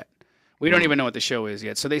is yet. We don't even know what the show is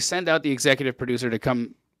yet. So they send out the executive producer to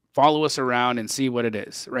come follow us around and see what it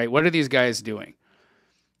is, right? What are these guys doing?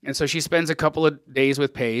 And so she spends a couple of days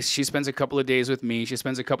with Pace. She spends a couple of days with me. She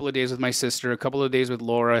spends a couple of days with my sister, a couple of days with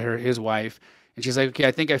Laura, his wife. And she's like, okay,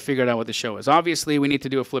 I think I figured out what the show is. Obviously, we need to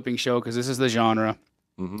do a flipping show because this is the genre.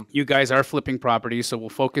 You guys are flipping properties, so we'll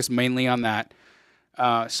focus mainly on that.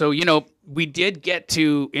 So, you know, we did get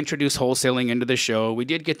to introduce wholesaling into the show. We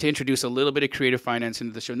did get to introduce a little bit of creative finance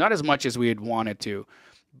into the show, not as much as we had wanted to,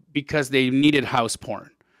 because they needed house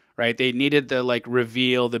porn, right? They needed the like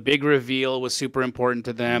reveal. The big reveal was super important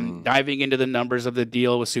to them. Diving into the numbers of the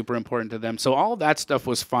deal was super important to them. So all of that stuff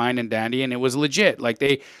was fine and dandy, and it was legit. Like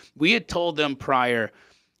we had told them prior,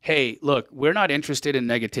 hey, look, we're not interested in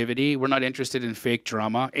negativity. We're not interested in fake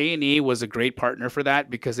drama. A&E was a great partner for that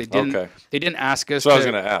because they didn't ask us. So I was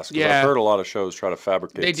going to ask, because I've heard a lot of shows try to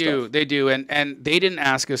fabricate They do, and they didn't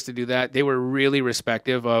ask us to do that. They were really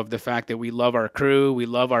respective of the fact that we love our crew, we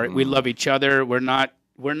love each other. We're not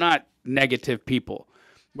negative people.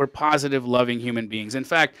 We're positive, loving human beings. In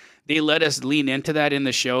fact, they let us lean into that in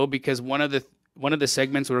the show because one of the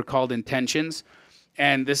segments were called Intentions.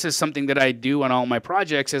 And this is something that I do on all my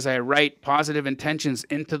projects is I write positive intentions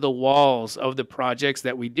into the walls of the projects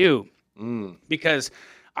that we do because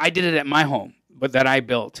I did it at my home, but that I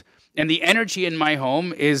built. And the energy in my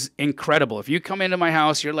home is incredible. If you come into my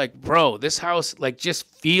house, you're like, bro, this house like just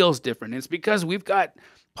feels different. It's because we've got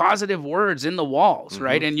positive words in the walls,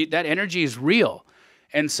 right? And that energy is real.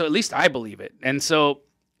 And so at least I believe it. And so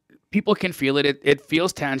people can feel it. It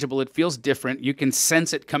feels tangible. It feels different. You can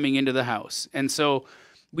sense it coming into the house. And so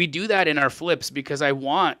we do that in our flips because I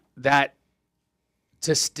want that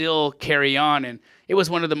to still carry on. And it was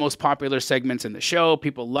one of the most popular segments in the show.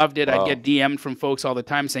 People loved it. Wow. I'd get DM'd from folks all the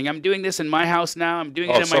time saying, I'm doing this in my house now. I'm doing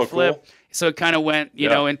it in my flip. Cool. So it kind of went, you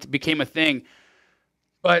know, and became a thing.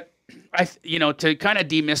 But to kind of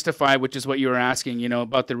demystify, which is what you were asking,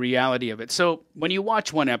 about the reality of it. So when you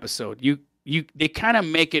watch one episode, they kind of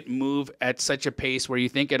make it move at such a pace where you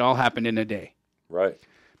think it all happened in a day. Right.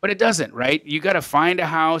 But it doesn't, right? You got to find a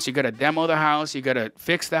house. You got to demo the house. You got to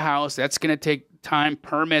fix the house. That's going to take time,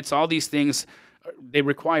 permits, all these things. They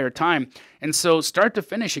require time. And so start to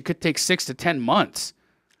finish, it could take 6 to 10 months.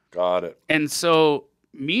 Got it. And so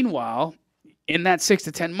meanwhile, in that 6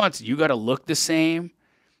 to 10 months, you got to look the same.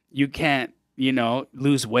 You can't,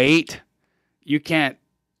 lose weight. You can't.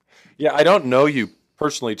 Yeah, I don't know you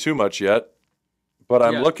personally too much yet, but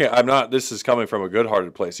this is coming from a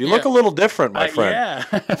good-hearted place. You look a little different, my friend.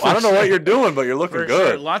 Well, I don't know what you're doing, but you're looking good.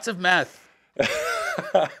 Sure. Lots of meth.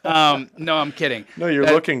 No, I'm kidding. No, you're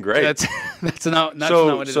looking great. That's not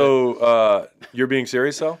what it is. So you're being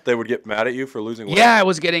serious though? They would get mad at you for losing weight? Yeah,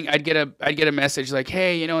 I'd get a message like,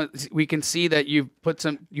 hey, we can see that you've dropped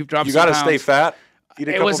some pounds. You got to stay fat.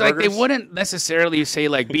 It was like burgers? They wouldn't necessarily say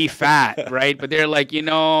like be fat, right? But they're like,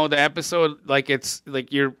 the episode, like it's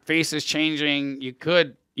like your face is changing. You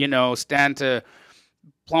could, stand to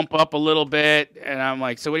plump up a little bit. And I'm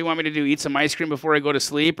like, so what do you want me to do? Eat some ice cream before I go to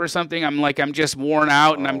sleep or something? I'm like, I'm just worn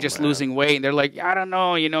out and I'm just losing weight. And they're like, I don't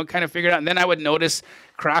know, kind of figure it out. And then I would notice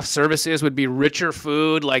craft services would be richer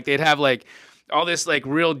food. Like they'd have like all this like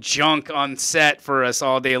real junk on set for us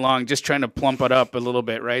all day long, just trying to plump it up a little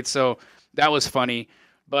bit, right? So that was funny.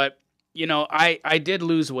 But, I did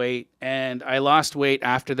lose weight, and I lost weight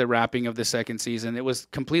after the wrapping of the second season. It was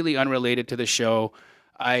completely unrelated to the show.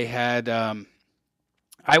 I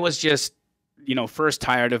was just, first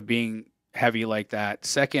tired of being heavy like that.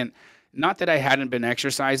 Second, not that I hadn't been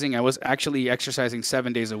exercising. I was actually exercising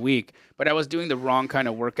 7 days a week, but I was doing the wrong kind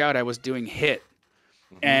of workout. I was doing HIIT.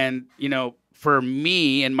 And, for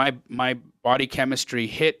me and my body chemistry,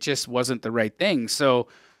 HIIT just wasn't the right thing. So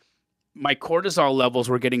my cortisol levels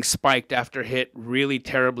were getting spiked after HIIT really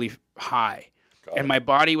terribly high. And my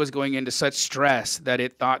body was going into such stress that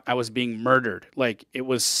it thought I was being murdered. Like it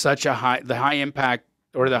was such the high impact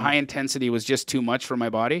or the high intensity was just too much for my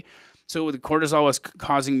body. So the cortisol was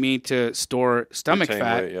causing me to store stomach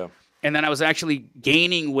fat. Weight, yeah. And then I was actually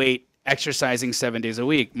gaining weight exercising 7 days a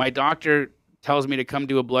week. My doctor tells me to come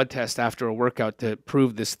do a blood test after a workout to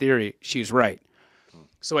prove this theory. She's right.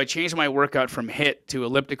 So I changed my workout from HIIT to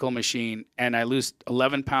elliptical machine, and I lose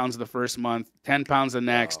 11 pounds the first month, 10 pounds the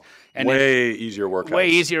next. Wow. And way easier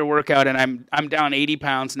workout. And I'm down 80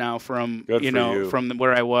 pounds now from from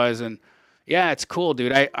where I was. And yeah, it's cool,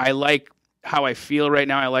 dude. I like how I feel right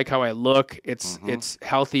now. I like how I look. It's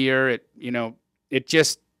healthier. It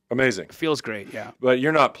just amazing. Feels great. Yeah. But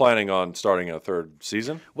you're not planning on starting a third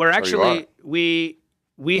season? We're actually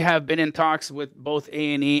we have been in talks with both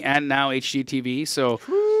A&E and now HGTV, so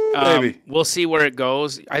we'll see where it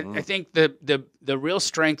goes. I think the real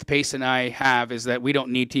strength Pace and I have is that we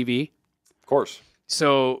don't need TV. Of course.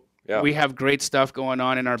 So we have great stuff going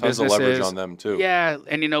on in our businesses. Tons of leverage on them too. Yeah,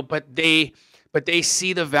 and but they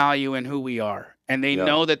see the value in who we are, and they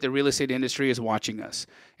know that the real estate industry is watching us,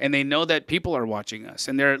 and they know that people are watching us,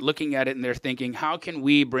 and they're looking at it and they're thinking, how can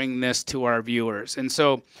we bring this to our viewers? And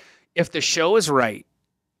so, if the show is right,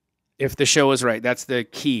 if the show is right. That's the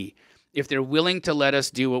key. If they're willing to let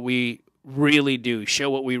us do what we really do, show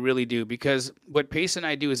what we really do, because what Pace and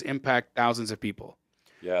I do is impact thousands of people.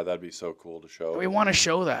 Yeah, that'd be so cool to show. We want to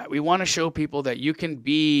show that. We want to show people that you can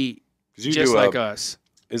be you just like us.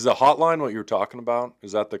 Is the hotline what you're talking about?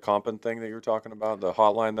 Is that the Compin thing that you're talking about? The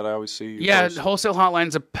hotline that I always see? Yeah, Wholesale Hotline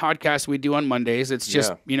is a podcast we do on Mondays. It's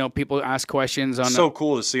just, people ask questions on. It's so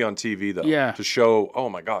cool to see on TV, though. Yeah. To show, oh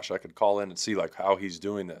my gosh, I could call in and see like how he's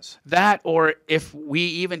doing this. That, or if we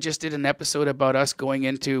even just did an episode about us going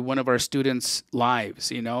into one of our students'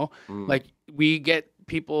 lives, like we get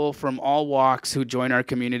people from all walks who join our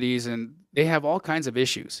communities, and they have all kinds of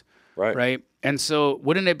issues. Right. And so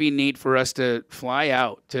wouldn't it be neat for us to fly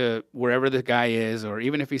out to wherever the guy is, or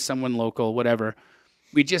even if he's someone local, whatever,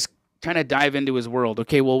 we just kind of dive into his world.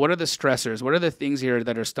 Okay, well, what are the stressors? What are the things here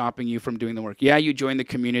that are stopping you from doing the work? Yeah, you joined the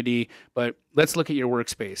community, but let's look at your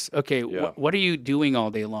workspace. Okay, what are you doing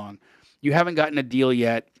all day long? You haven't gotten a deal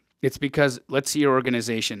yet. It's because, let's see your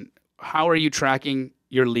organization. How are you tracking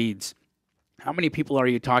your leads? How many people are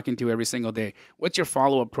you talking to every single day? What's your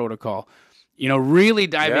follow-up protocol? Really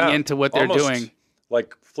diving into what they're doing.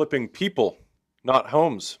 Like flipping people, not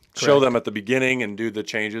homes. Correct. Show them at the beginning and do the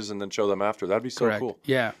changes and then show them after. That'd be so cool.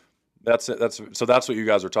 Yeah. That's it. So that's what you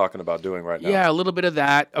guys are talking about doing right now. Yeah, a little bit of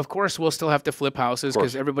that. Of course, we'll still have to flip houses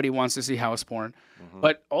because everybody wants to see house porn.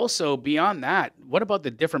 But also beyond that, what about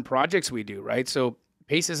the different projects we do, right? So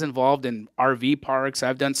Pace is involved in RV parks.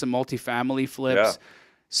 I've done some multifamily flips. Yeah.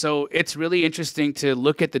 So it's really interesting to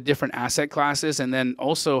look at the different asset classes, and then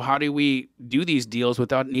also how do we do these deals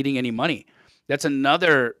without needing any money? That's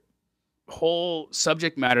another whole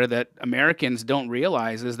subject matter that Americans don't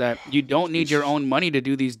realize, is that you don't need your own money to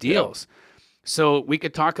do these deals. Yeah. So we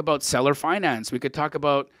could talk about seller finance. We could talk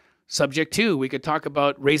about subject to. We could talk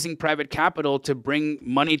about raising private capital to bring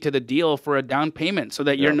money to the deal for a down payment so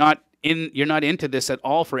that you're not into this at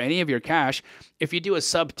all for any of your cash. If you do a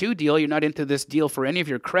sub-2 deal, you're not into this deal for any of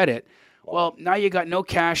your credit. Well, now you got no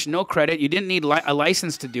cash, no credit. You didn't need a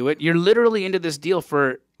license to do it. You're literally into this deal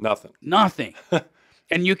for nothing.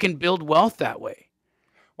 And you can build wealth that way.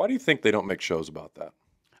 Why do you think they don't make shows about that?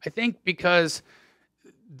 I think because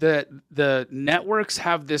the networks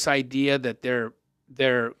have this idea that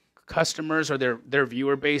their customers or their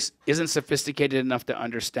viewer base isn't sophisticated enough to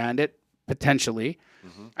understand it, potentially.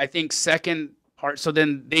 I think second part, so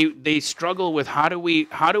then they struggle with how do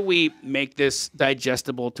we make this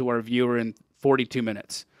digestible to our viewer in 42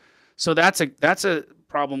 minutes? So that's a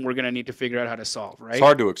problem we're going to need to figure out how to solve, right? It's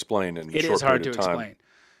hard to explain in a short period of time. It is hard to explain.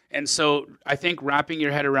 And so I think wrapping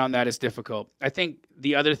your head around that is difficult. I think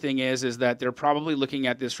the other thing is that they're probably looking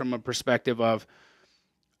at this from a perspective of,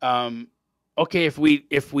 okay, if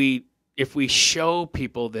we show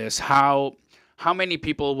people this, how many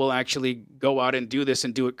people will actually go out and do this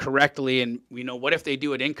and do it correctly? And what if they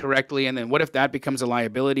do it incorrectly? And then what if that becomes a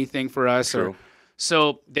liability thing for us? True.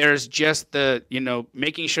 So there's just the,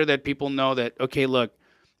 making sure that people know that, okay, look,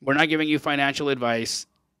 we're not giving you financial advice.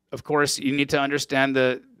 Of course, you need to understand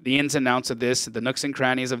the ins and outs of this, the nooks and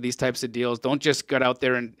crannies of these types of deals. Don't just get out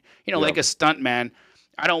there and, like a stunt man.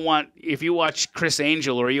 I don't want, if you watch Chris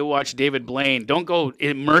Angel or you watch David Blaine, don't go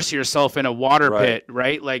immerse yourself in a water pit,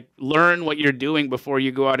 right? Like, learn what you're doing before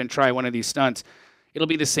you go out and try one of these stunts. It'll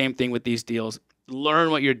be the same thing with these deals.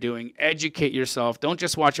 Learn what you're doing. Educate yourself. Don't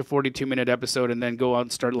just watch a 42-minute episode and then go out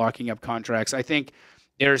and start locking up contracts. I think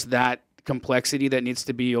there's that complexity that needs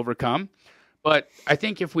to be overcome. But I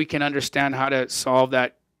think if we can understand how to solve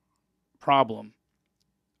that problem,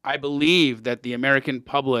 I believe that the American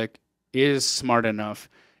public is smart enough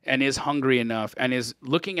and is hungry enough and is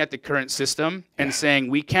looking at the current system and saying,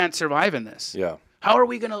 we can't survive in this. Yeah. How are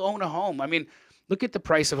we going to own a home? I mean, look at the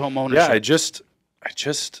price of home ownership. Yeah, I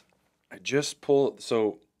just pulled.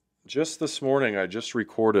 So just this morning, I just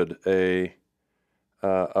recorded a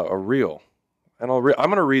reel, and I'm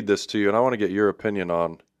going to read this to you, and I want to get your opinion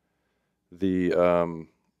on the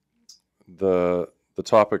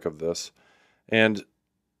topic of this. And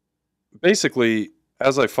basically,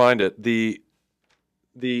 as I find it, the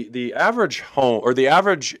average home, or the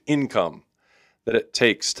average income that it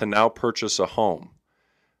takes to now purchase a home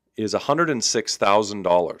is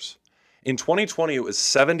 $106,000. In 2020, it was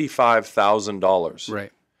 $75,000.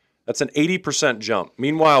 Right. That's an 80% jump.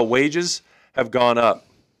 Meanwhile, wages have gone up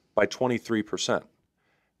by 23%.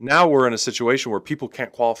 Now we're in a situation where people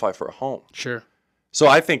can't qualify for a home. Sure. So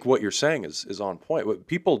I think what you're saying is on point. What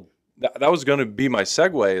people, that was going to be my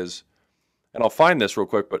segue is, and I'll find this real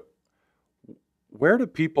quick, but where do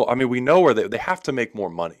people, I mean, we know where they have to make more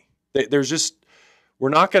money. There's just, we're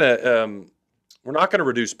not going to, we're not going to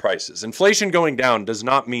reduce prices. Inflation going down does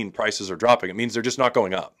not mean prices are dropping. It means they're just not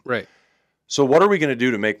going up. Right. So what are we going to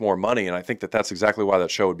do to make more money? And I think that that's exactly why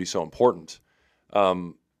that show would be so important.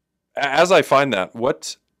 As I find that,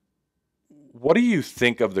 what do you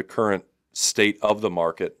think of the current state of the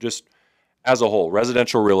market, just as a whole?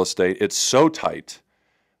 Residential real estate, it's so tight.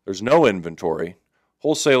 There's no inventory.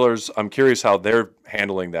 Wholesalers, I'm curious how they're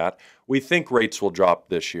handling that. We think rates will drop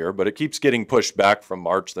this year, but it keeps getting pushed back from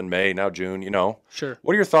March, then May, now June, Sure.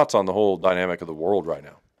 What are your thoughts on the whole dynamic of the world right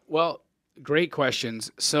now? Well, great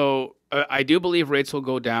questions. So I do believe rates will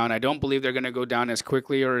go down. I don't believe they're going to go down as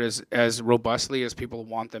quickly or as robustly as people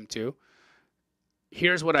want them to.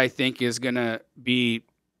 Here's what I think is going to be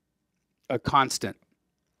a constant.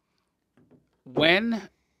 When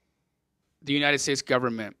the United States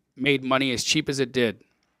government made money as cheap as it did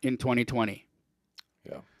in 2020.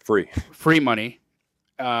 Yeah, free money,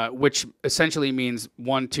 which essentially means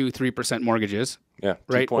 1%, 2%, 3% mortgages. Yeah,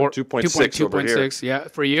 right. 2.6 over here. Yeah,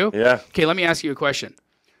 for you. Yeah. Okay, let me ask you a question.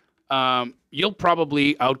 You'll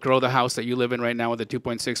probably outgrow the house that you live in right now with a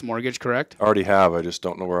 2.6 mortgage, correct? I already have. I just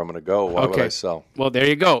don't know where I'm going to go. Why would I sell? Well, there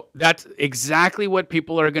you go. That's exactly what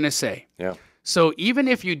people are going to say. Yeah. So even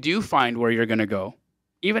if you do find where you're going to go,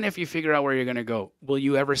 even if you figure out where you're going to go, will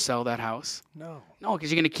you ever sell that house? No. No,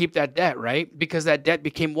 because you're going to keep that debt, right? Because that debt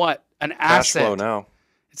became what? An Cash asset. flow now.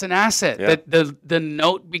 It's an asset. Yeah. The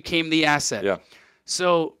note became the asset. Yeah.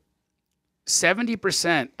 So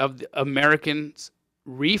 70% of the Americans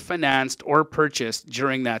refinanced or purchased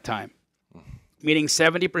during that time, meaning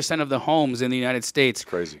 70% of the homes in the United States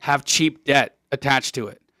have cheap debt attached to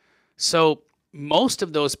it. So most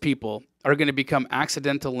of those people are going to become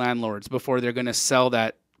accidental landlords before they're going to sell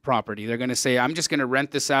that property. They're going to say, I'm just going to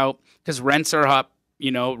rent this out because rents are up,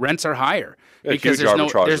 rents are higher. Yeah, because there's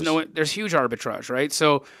huge arbitrage, right?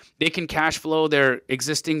 So they can cash flow their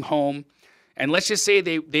existing home. And let's just say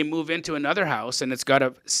they move into another house and it's got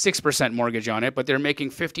a 6% mortgage on it, but they're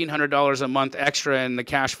making $1,500 a month extra in the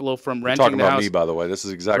cash flow from renting the house. Talking about me, by the way. This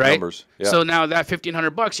is exact numbers. Yeah. So now that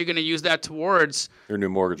 $1,500, you're going to use that towards your new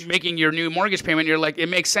mortgage, making your new mortgage payment. You're like, it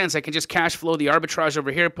makes sense. I can just cash flow the arbitrage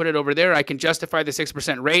over here, put it over there. I can justify the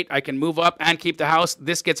 6% rate. I can move up and keep the house.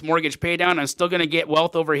 This gets mortgage pay down. I'm still going to get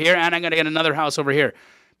wealth over here, and I'm going to get another house over here.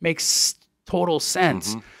 Makes total sense.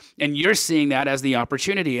 Mm-hmm. And you're seeing that as the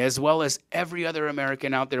opportunity, as well as every other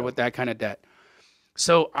American out there with that kind of debt.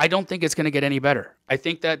 So I don't think it's going to get any better. I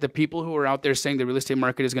think that the people who are out there saying the real estate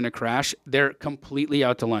market is going to crash, they're completely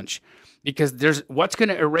out to lunch. Because there's what's going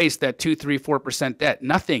to erase that 2%, 3%, 4% debt?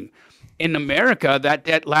 Nothing. In America, that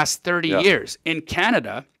debt lasts 30 years. In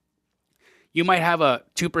Canada, you might have a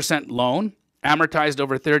 2% loan amortized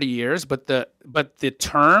over 30 years, but the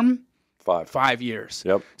term... 5 years.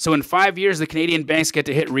 Yep. So in 5 years, the Canadian banks get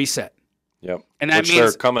to hit reset. Yep. And that Which means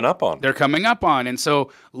they're coming up on. They're coming up on. And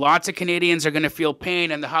so lots of Canadians are going to feel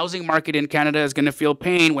pain, and the housing market in Canada is going to feel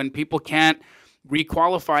pain when people can't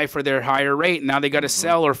requalify for their higher rate. Now they got to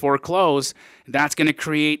sell or foreclose. That's going to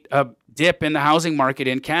create a dip in the housing market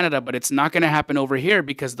in Canada, but it's not going to happen over here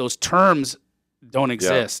because those terms don't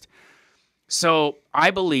exist. So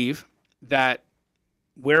I believe that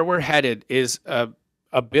where we're headed is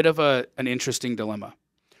a bit of an interesting dilemma.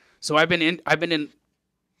 So I've been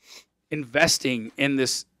investing in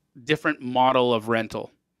this different model of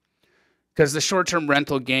rental because the short-term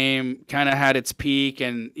rental game kind of had its peak,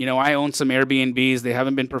 and I own some Airbnbs. They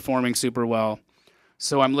haven't been performing super well.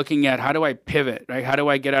 So I'm looking at how do I pivot, right? How do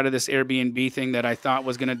I get out of this Airbnb thing that I thought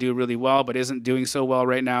was going to do really well but isn't doing so well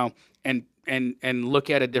right now, and look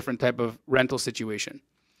at a different type of rental situation.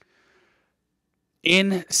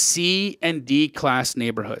 In C and D class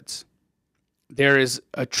neighborhoods, there is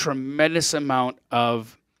a tremendous amount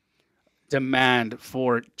of demand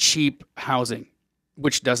for cheap housing,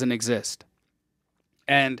 which doesn't exist.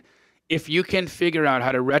 And if you can figure out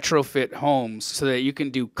how to retrofit homes so that you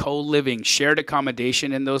can do co-living, shared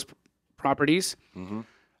accommodation in those properties,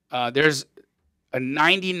 there's a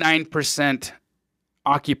 99%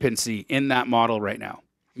 occupancy in that model right now.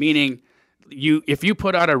 Meaning, if you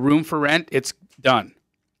put out a room for rent, it's done,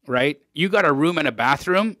 right? You got a room and a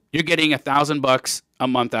bathroom, you're getting $1,000 a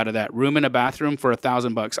month out of that. Room and a bathroom for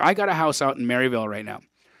 $1,000. I got a house out in Maryville right now.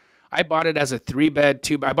 I bought it as a 3-bed,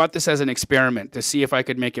 2. I bought this as an experiment to see if I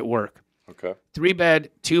could make it work. Okay. 3-bed,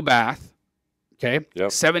 2-bath. Okay. Yep.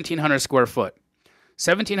 1,700 square foot.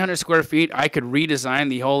 1,700 square feet. I could redesign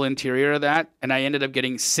the whole interior of that, and I ended up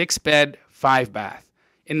getting 6-bed, 5-bath.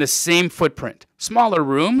 In the same footprint, smaller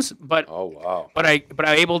rooms, but I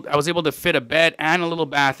was able to fit a bed and a little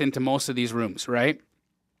bath into most of these rooms. Right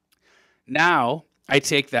now, I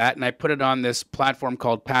take that and I put it on this platform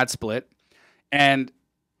called Pad Split, and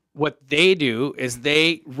what they do is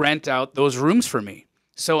they rent out those rooms for me.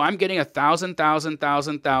 So I'm getting 1,000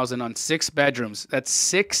 on 6 bedrooms.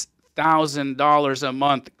 That's $6,000 a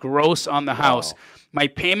month gross on the house. My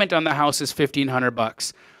payment on the house is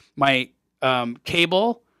 $1,500. My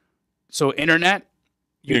cable, so internet,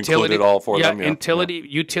 You included all for them.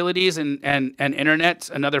 Utilities and internet's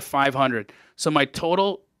another $500. So my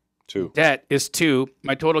total debt is $2.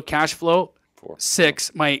 My total cash flow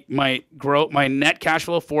 $6. My net cash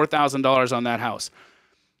flow $4,000 on that house.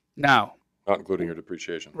 Now, not including your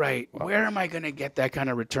depreciation. Right. Wow. Where am I going to get that kind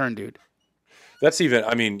of return, dude? That's even.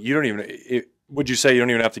 I mean, you don't even. Would you say you don't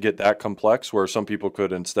even have to get that complex? Where some people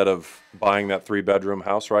could, instead of buying that 3-bedroom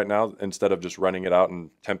house right now, instead of just renting it out in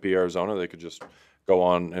Tempe, Arizona, they could just go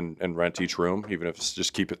on and rent each room, even if it's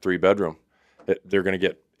just keep it 3-bedroom. They're going to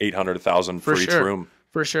get $800, $1,000 for each room.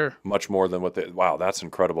 For sure. Much more than what they. Wow, that's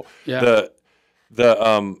incredible. Yeah.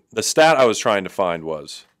 The stat I was trying to find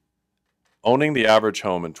was owning the average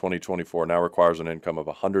home in 2024 now requires an income of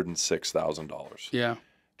 $106,000. Yeah.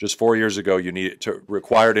 Just 4 years ago,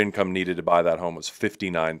 required income needed to buy that home was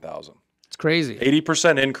 $59,000. It's crazy.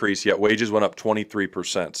 80% increase, yet wages went up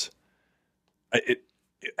 23%.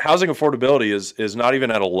 Housing affordability is not even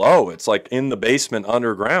at a low. It's like in the basement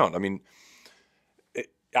underground. I mean,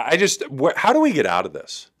 how do we get out of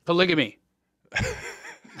this? Polygamy.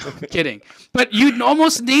 I'm kidding. But you'd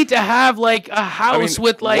almost need to have like a house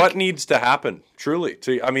with like... What needs to happen, truly?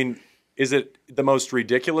 Is it the most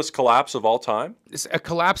ridiculous collapse of all time? A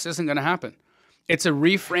collapse isn't going to happen. It's a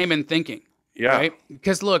reframe in thinking. Yeah. Right?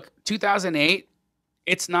 Because look, 2008,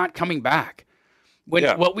 it's not coming back.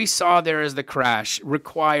 What we saw there as the crash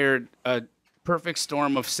required a perfect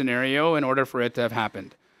storm of scenario in order for it to have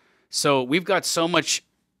happened. So we've got so much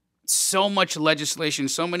legislation,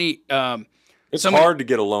 so many... It's hard to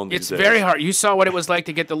get a loan these days. It's very hard. You saw what it was like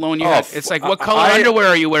to get the loan you had. It's like, what color underwear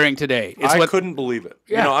are you wearing today? I couldn't believe it.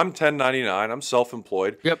 Yeah. I'm 1099. I'm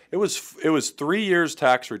self-employed. Yep. It was 3 years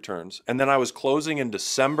tax returns, and then I was closing in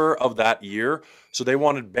December of that year, so they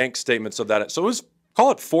wanted bank statements of that. So it was,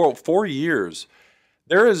 call it 4 years.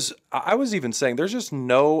 I was even saying, there's just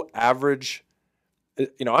no average,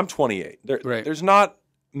 I'm 28. There's not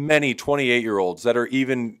many 28-year-olds that are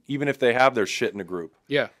even if they have their shit in a group.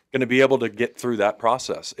 Yeah. Going to be able to get through that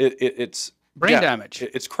process. It's brain damage.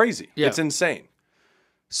 It's crazy. Yeah. It's insane.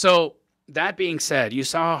 So that being said, you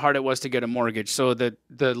saw how hard it was to get a mortgage. So the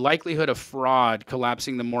likelihood of fraud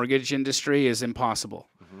collapsing the mortgage industry is impossible,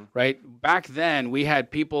 right? Back then, we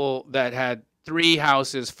had people that had 3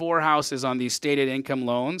 houses, 4 houses on these stated income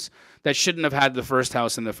loans that shouldn't have had the first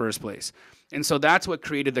house in the first place. And so that's what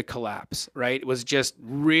created the collapse, right? It was just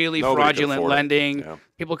really fraudulent lending. Yeah.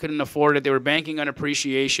 People couldn't afford it. They were banking on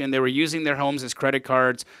appreciation. They were using their homes as credit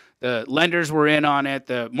cards. The lenders were in on it.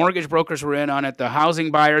 The mortgage brokers were in on it. The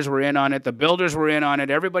housing buyers were in on it. The builders were in on it.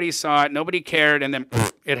 Everybody saw it. Nobody cared. And then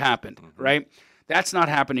it happened, right? That's not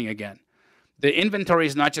happening again. The inventory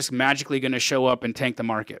is not just magically going to show up and tank the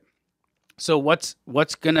market. So what's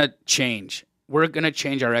going to change? We're going to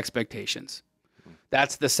change our expectations.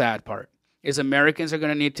 That's the sad part. Is Americans are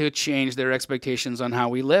going to need to change their expectations on how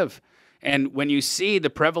we live. And when you see the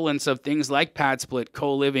prevalence of things like pad split,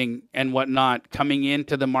 co-living, and whatnot coming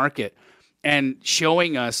into the market and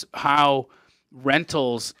showing us how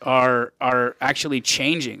rentals are actually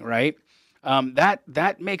changing, right?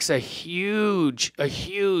 That makes a huge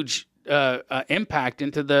impact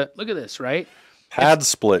into the, look at this, right? Pad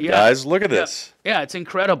split, guys. Look at this. Yeah, it's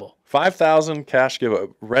incredible. $5,000 cash giveaway.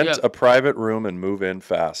 Rent a private room and move in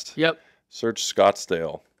fast. Yep. Search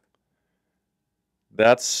Scottsdale.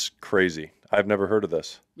 That's crazy. I've never heard of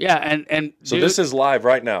this. Yeah, and so this is live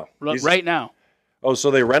right now. Right now. Oh, so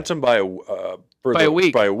they rent them by a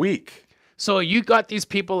week. By a week. So you got these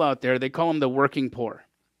people out there. They call them the working poor.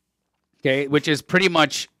 Okay, which is pretty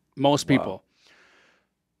much most people. Wow.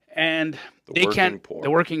 And the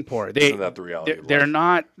working poor. Isn't that the reality? They're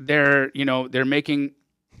not. They're making.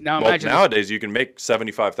 Now imagine nowadays you can make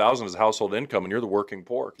 $75,000 as household income, and you're the working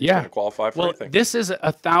poor. You're going to qualify for anything. This is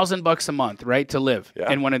 $1,000 a month, right, to live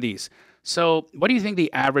in one of these. So, what do you think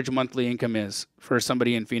the average monthly income is for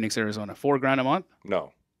somebody in Phoenix, Arizona? $4,000 a month?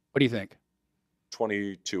 No. What do you think?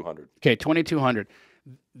 $2,200. Okay, $2,200.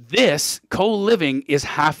 This co-living is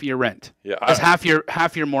half your rent. Yeah, it's half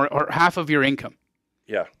of your income.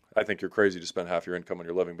 Yeah. I think you're crazy to spend half your income on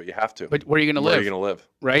your living, but you have to. But where are you going to live? Where are you going to live?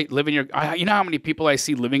 Right? Live in your. You know how many people I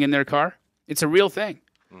see living in their car? It's a real thing,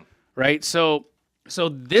 right? So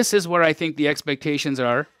this is where I think the expectations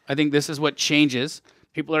are. I think this is what changes.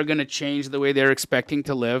 People are going to change the way they're expecting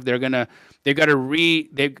to live. They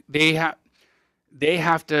have they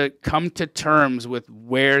have to come to terms with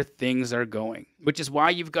where things are going, which is why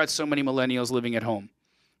you've got so many millennials living at home.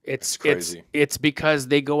 It's crazy. It's because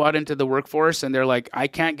they go out into the workforce and they're like, I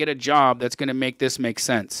can't get a job that's going to make this make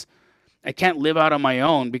sense. I can't live out on my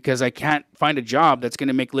own because I can't find a job that's going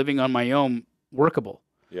to make living on my own workable.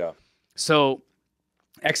 Yeah. So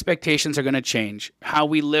expectations are going to change. How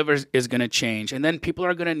we live is going to change. And then people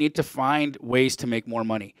are going to need to find ways to make more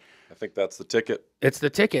money. I think that's the ticket. It's the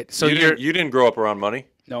ticket. So you didn't grow up around money.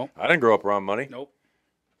 No. I didn't grow up around money. Nope.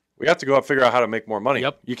 We have to go out and figure out how to make more money.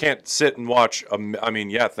 Yep. You can't sit and watch.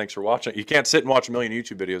 Thanks for watching. You can't sit and watch a million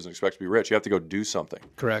YouTube videos and expect to be rich. You have to go do something.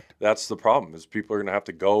 Correct. That's the problem. Is people are going to have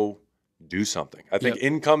to go do something. I think Yep.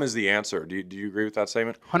 income is the answer. Do you agree with that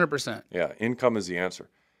statement? 100%. Yeah, income is the answer.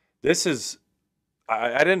 This is.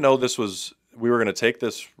 I didn't know we were going to take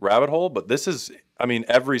this rabbit hole, but this is. I mean,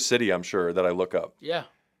 every city I'm sure that I look up. Yeah.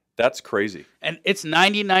 That's crazy. And it's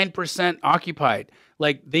 99% occupied.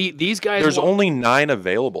 Like these guys. There's only 9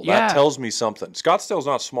 available. Yeah. That tells me something. Scottsdale's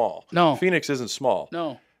not small. No. Phoenix isn't small.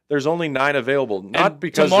 No. There's only 9 available. Not and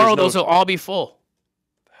because tomorrow those will all be full.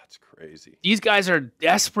 That's crazy. These guys are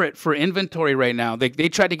desperate for inventory right now. They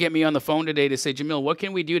tried to get me on the phone today to say, Jamil, what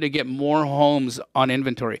can we do to get more homes on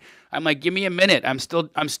inventory? I'm like, give me a minute. I'm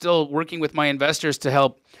still working with my investors to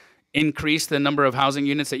help increase the number of housing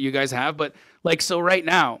units that you guys have. But like, so right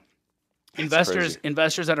now, investors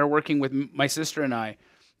that are working with my sister and I,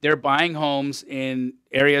 they're buying homes in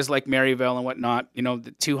areas like Maryville and whatnot, the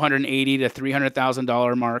 $280,000 to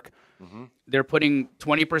 $300,000 mark. Mm-hmm. They're putting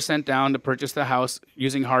 20% down to purchase the house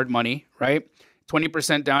using hard money, right?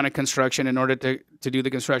 20% down in construction in order to do the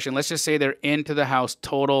construction. Let's just say they're into the house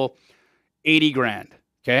total $80,000,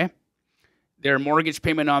 okay? Their mortgage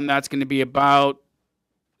payment on that's going to be about,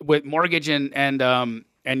 with mortgage and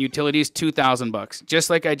utilities, $2,000. Just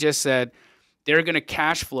like I just said, they're going to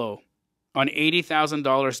cash flow on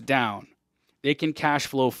 $80,000 down. They can cash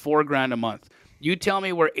flow $4,000 a month. You tell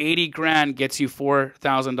me where $80,000 gets you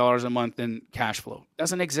 $4,000 a month in cash flow.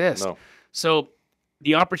 Doesn't exist. No. So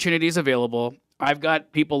the opportunity is available. I've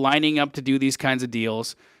got people lining up to do these kinds of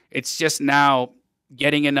deals. It's just now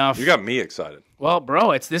getting enough. You got me excited. Well,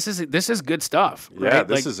 bro, this is good stuff. Right? Yeah,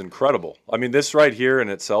 this is incredible. I mean, this right here in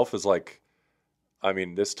itself is like, I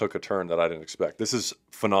mean, this took a turn that I didn't expect. This is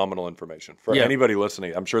phenomenal information for anybody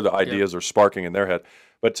listening. I'm sure the ideas are sparking in their head,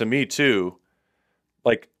 but to me too,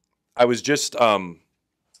 like I was just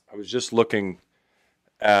looking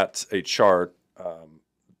at a chart.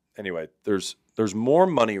 Anyway, there's more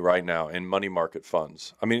money right now in money market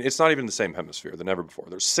funds. I mean, it's not even the same hemisphere than ever before.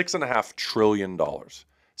 There's $6.5 trillion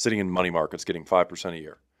sitting in money markets getting 5% a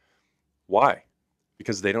year. Why?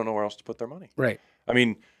 Because they don't know where else to put their money. Right. I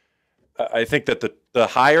mean, I think that the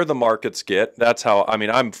higher the markets get, that's how. I mean,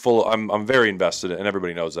 I'm very invested in, and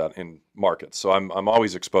everybody knows that, in markets. So I'm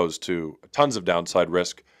always exposed to tons of downside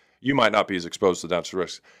risk. You might not be as exposed to downside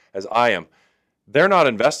risk as I am. They're not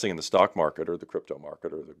investing in the stock market or the crypto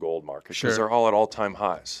market or the gold market because they're all at all-time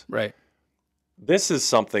highs. Right. This is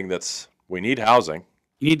something we need housing.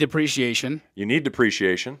 You need depreciation. You need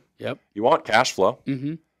depreciation. Yep. You want cash flow.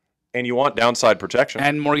 Mm-hmm. And you want downside protection.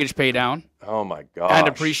 And mortgage pay down. Oh, my gosh. And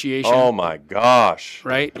appreciation. Oh, my gosh.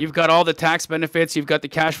 Right? You've got all the tax benefits. You've got the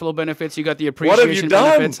cash flow benefits. You've got the appreciation benefits.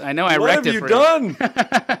 What have you done? I know. I wrecked it for you. What have you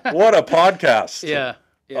done? What a podcast. Yeah.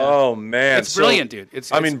 Oh, man. It's brilliant, dude. It's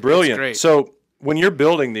brilliant. It's great. So when you're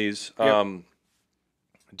building these, do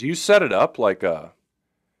you set it up like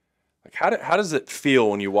how does it feel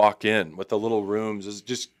when you walk in with the little rooms? Is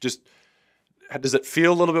just does it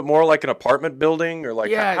feel a little bit more like an apartment building, or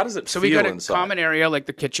like how does it feel inside? So we got a common area like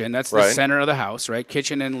the kitchen. That's the center of the house, right?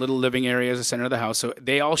 Kitchen and little living area is the center of the house. So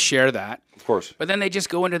they all share that. Of course. But then they just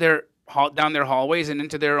go into down their hallways and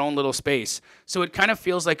into their own little space. So it kind of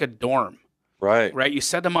feels like a dorm. Right. Right. You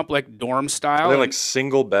set them up like dorm style. Are they like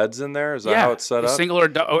single beds in there? Is that how it's set up? Single or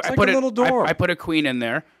I put a little dorm. I put a queen in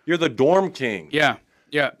there. You're the dorm king. Yeah.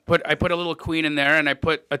 Yeah. I put a little queen in there, and I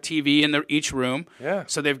put a TV in each room. Yeah.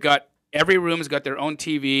 So every room's got their own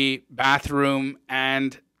TV, bathroom,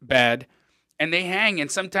 and bed, and they hang.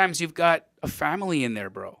 And sometimes you've got a family in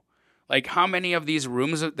there, bro. Like how many of these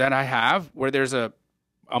rooms that I have where there's a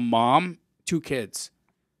mom, 2 kids.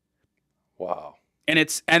 Wow. And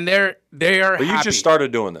they are But you just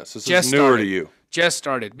started doing this. This is newer to you. Just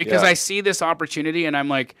started because I see this opportunity, and I'm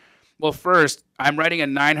like, well, first, I'm writing a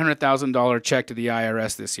 $900,000 check to the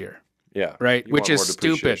IRS this year. Yeah. Right? Which is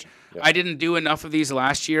stupid. Yeah. I didn't do enough of these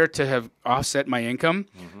last year to have offset my income.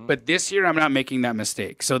 Mm-hmm. But this year, I'm not making that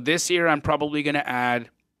mistake. So this year, I'm probably going to add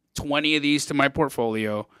 20 of these to my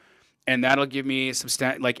portfolio. and that'll give me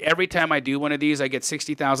like every time I do one of these, I get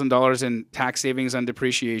 $60,000 in tax savings on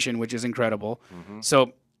depreciation, which is incredible.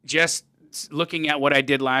 So just looking at what I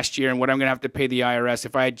did last year and what I'm going to have to pay the IRS,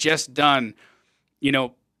 if I had just done,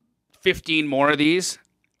 15 more of these,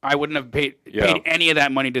 I wouldn't have paid any of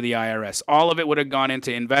that money to the IRS. All of it would have gone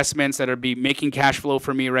into investments that are making cash flow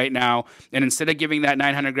for me right now. And instead of giving that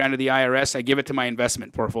 $900,000 to the IRS, I give it to my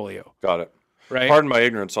investment portfolio. Got it. Right. Pardon my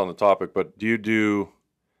ignorance on the topic, but do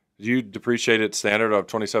you depreciate it standard of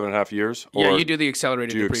 27.5 years? Or yeah, you do the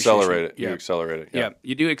accelerated depreciation. Accelerate it? Yeah. You accelerate it. Yeah,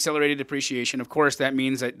 you do accelerated depreciation. Of course, that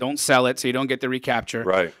means that don't sell it so you don't get the recapture.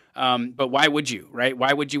 Right. But why would you, right?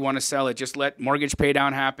 Why would you want to sell it? Just let mortgage pay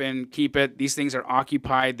down happen, keep it. These things are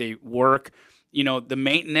occupied, they work. The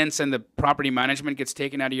maintenance and the property management gets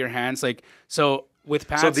taken out of your hands. So with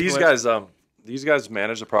Pat. So these guys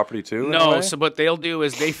manage the property too? No, so what they'll do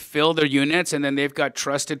is they fill their units, and then they've got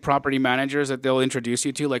trusted property managers that they'll introduce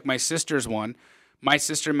you to. Like my sister's one. My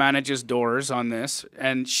sister manages doors on this,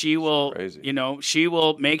 and she will, she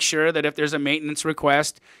will make sure that if there's a maintenance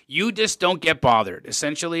request, you just don't get bothered.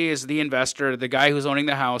 Essentially, as the investor, the guy who's owning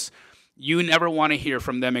the house, you never want to hear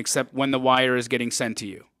from them except when the wire is getting sent to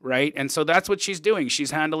you, right? And so that's what she's doing.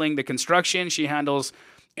 She's handling the construction. She handles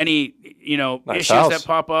any, nice issues house that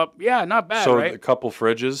pop up. Yeah, not bad, so right? So a couple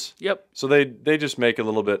fridges. Yep. So they just make a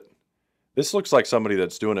little bit. This looks like somebody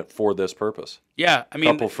that's doing it for this purpose. Yeah, I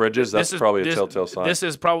mean, couple fridges. That's probably a telltale sign. This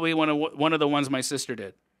is probably one of the ones my sister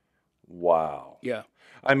did. Wow. Yeah.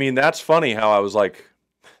 I mean, that's funny how I was like,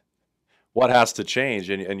 what has to change?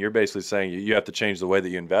 And you're basically saying you have to change the way that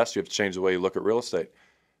you invest. You have to change the way you look at real estate.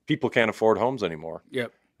 People can't afford homes anymore.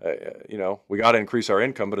 Yep. We got to increase our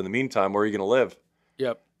income, but in the meantime, where are you going to live?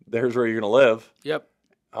 Yep. There's where you're going to live. Yep.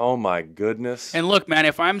 Oh my goodness. And look, man,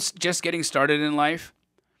 if I'm just getting started in life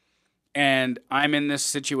and I'm in this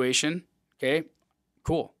situation, okay,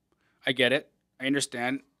 cool. I get it. I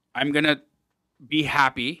understand. I'm going to be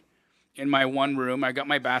happy in my one room. I got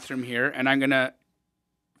my bathroom here, and I'm going to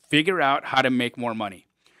figure out how to make more money.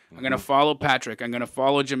 I'm going to follow Patrick. I'm going to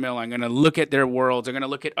follow Jamil. I'm going to look at their worlds. I'm going to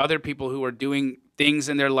look at other people who are doing things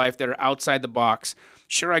in their life that are outside the box.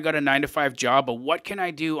 Sure, I got a 9-to-5 job, but what can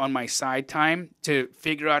I do on my side time to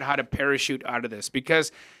figure out how to parachute out of this?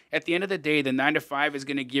 Because at the end of the day, the 9-to-5 is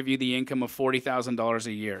going to give you the income of $40,000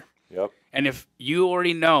 a year. Yep. And if you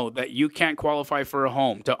already know that you can't qualify for a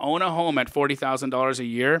home, to own a home at $40,000 a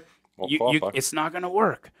year, it's not going to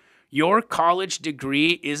work. Your college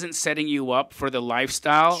degree isn't setting you up for the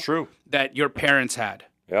lifestyle that your parents had.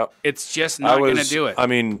 Yep. It's just not going to do it. I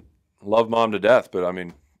mean, love mom to death, but I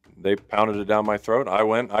mean, they pounded it down my throat. I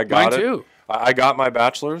went. I got it. Mine too. I got my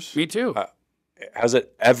bachelor's. Me too. Has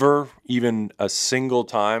it ever, even a single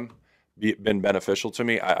time, been beneficial to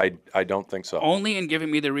me? I don't think so. Only in giving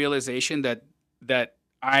me the realization that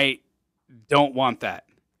I don't want that.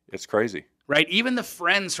 It's crazy. Right? Even the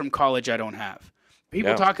friends from college I don't have.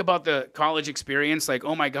 People talk about the college experience like,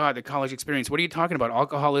 oh my God, the college experience. What are you talking about?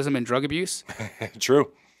 Alcoholism and drug abuse?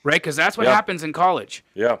 True. Right? Because that's what happens in college.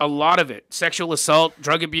 Yeah. A lot of it. Sexual assault,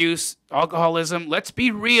 drug abuse, alcoholism. Let's be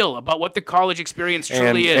real about what the college experience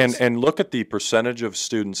truly is. And look at the percentage of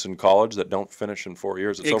students in college that don't finish in 4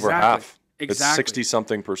 years. It's over half. Exactly. It's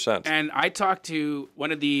 60-something percent. And I talked to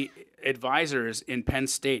one of the advisors in Penn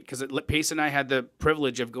State because Pace and I had the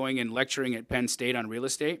privilege of going and lecturing at Penn State on real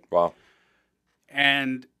estate. Wow.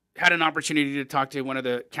 And had an opportunity to talk to one of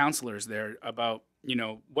the counselors there about,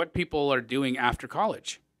 what people are doing after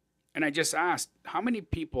college. And I just asked, how many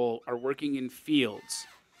people are working in fields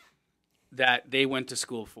that they went to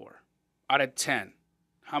school for? Out of 10,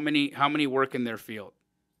 how many work in their field?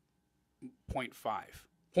 0.5.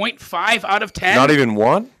 0.5 out of 10? Not even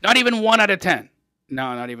one? Not even 1 out of 10.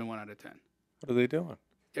 No, not even 1 out of 10. What are they doing?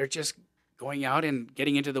 They're just going out and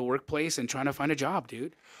getting into the workplace and trying to find a job,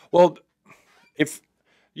 dude. Well, if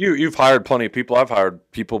you've hired plenty of people, I've hired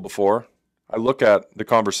people before. I look at the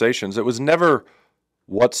conversations. It was never,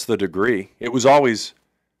 what's the degree? It was always,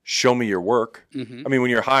 show me your work. I mean, when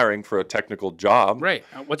you're hiring for a technical job, right?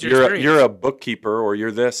 What's your experience? You're a bookkeeper or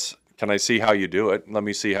you're this. Can I see how you do it? Let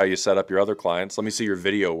me see how you set up your other clients. Let me see your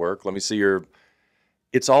video work. Let me see your.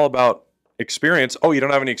 It's all about experience. Oh, you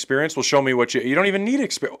don't have any experience? Well, show me what you don't even need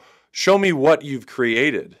experience. Show me what you've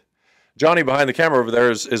created. Johnny behind the camera over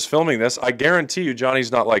there is filming this. I guarantee you,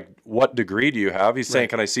 Johnny's not like, what degree do you have? He's saying,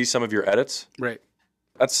 can I see some of your edits? Right.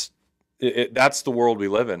 That's the world we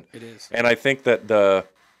live in. It is. And I think that the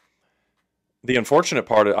unfortunate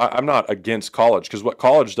part, I'm not against college, because what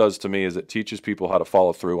college does to me is it teaches people how to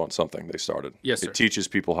follow through on something they started. Yes, sir. It teaches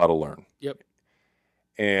people how to learn. Yep.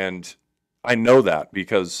 And I know that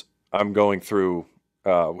because I'm going through,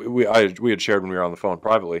 we had shared when we were on the phone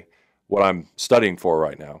privately, what I'm studying for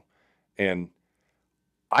right now. And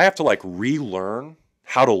I have to like relearn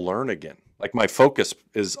how to learn again. Like my focus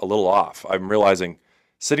is a little off. I'm realizing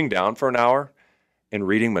sitting down for an hour and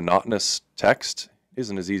reading monotonous text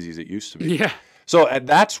isn't as easy as it used to be. Yeah. So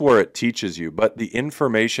that's where it teaches you. But the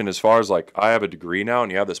information, as far as like, I have a degree now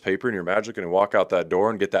and you have this paper and you're magically going to walk out that door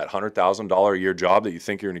and get that $100,000 a year job that you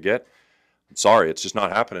think you're going to get. I'm sorry, it's just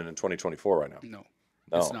not happening in 2024 right now. No,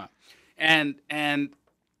 it's not. And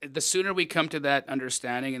the sooner we come to that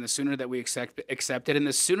understanding and the sooner that we accept it and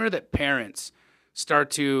the sooner that parents start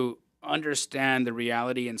to understand the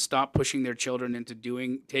reality and stop pushing their children into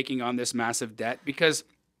taking on this massive debt, because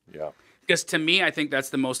to me, I think that's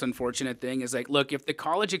the most unfortunate thing is like, look, if the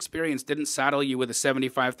college experience didn't saddle you with a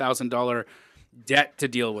 $75,000 debt to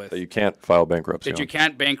deal with, that you can't file bankruptcy, that you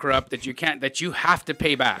can't bankrupt, that you have to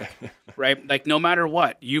pay back, right? Like no matter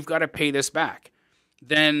what, you've got to pay this back.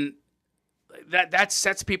 Then that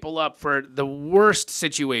sets people up for the worst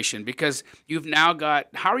situation, because you've now got,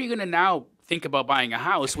 how are you going to now think about buying a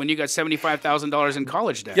house when you got $75,000 in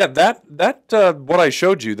college debt? Yeah, that what I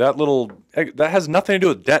showed you, that has nothing to do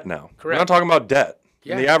with debt now. Correct. We're not talking about debt.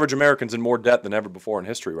 Yeah. And the average American's in more debt than ever before in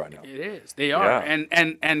history right now. It is. They are.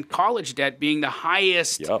 Yeah. And college debt being the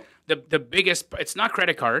highest, the biggest, it's not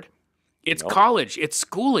credit card. It's college. It's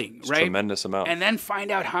schooling, It's right? Tremendous amount. And then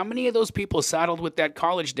find out how many of those people saddled with that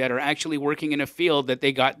college debt are actually working in a field that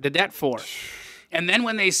they got the debt for. And then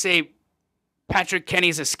when they say Patrick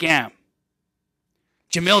Kenney's a scam,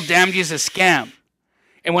 JAMIL DAMJI's a scam,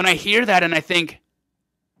 and when I hear that and I think,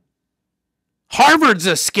 Harvard's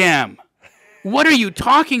a scam. What are you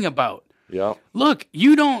talking about? Yeah. Look,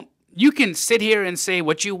 you can sit here and say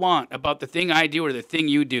what you want about the thing I do or the thing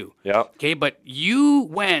you do. Yeah. Okay, but you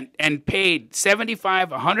went and paid $75,000,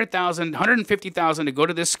 $100,000, $150,000 to go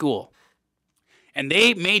to this school, and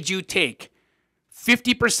they made you take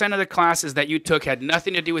 50% of the classes that you took had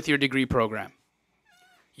nothing to do with your degree program.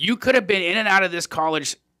 You could have been in and out of this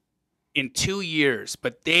college in 2 years,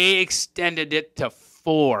 but they extended it to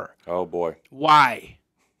 4. Oh boy. Why?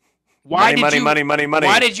 Money.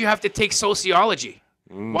 Why did you have to take sociology?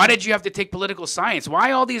 Why did you have to take political science?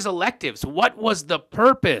 Why all these electives? What was the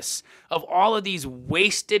purpose of all of these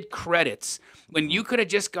wasted credits when you could have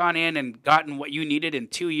just gone in and gotten what you needed in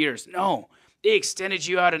 2 years? No, they extended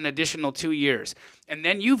you out an additional 2 years. And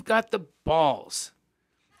then you've got the balls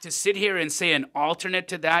to sit here and say an alternate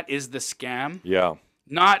to that is the scam. Yeah.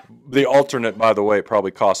 Not the alternate, by the way, probably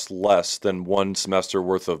costs less than 1 semester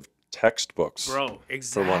worth of textbooks. Bro,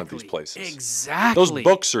 exactly. For one of these places. Exactly. Those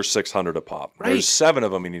books are $600 a pop. Right. There's 7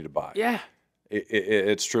 of them you need to buy. Yeah.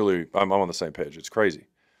 It's truly, I'm on the same page. It's crazy.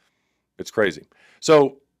 It's crazy.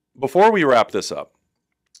 So before we wrap this up,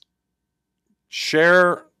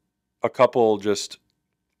 share a couple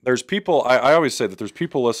there's people, I always say that there's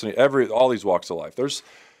people listening, all these walks of life.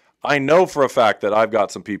 I know for a fact that I've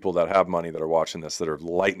got some people that have money that are watching this that are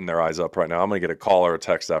lighting their eyes up right now. I'm going to get a call or a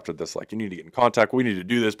text after this, like, you need to get in contact. We need to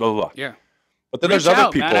do this, blah, blah, blah. Yeah. But then there's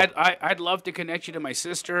other people. Man, I'd love to connect you to my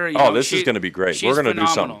sister. This is going to be great. We're going to do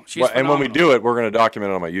something. And when we do it, we're going to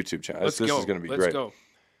document it on my YouTube channel. This is going to be great. Let's go.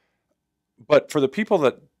 But for the people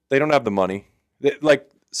that they don't have the money, like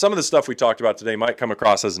some of the stuff we talked about today might come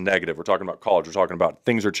across as negative. We're talking about college. We're talking about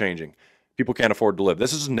things are changing. People can't afford to live.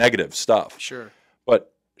 This is negative stuff. Sure.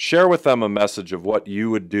 But share with them a message of what you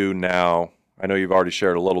would do now. I know you've already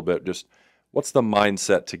shared a little bit. Just what's the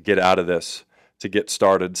mindset to get out of this, to get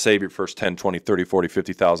started, save your first 10, 20, 30, 40,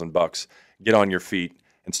 50,000 bucks, get on your feet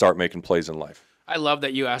and start making plays in life. I love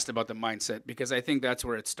that you asked about the mindset, because I think that's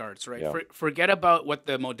where it starts, right? Yeah. Forget about what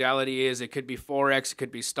the modality is. It could be Forex, it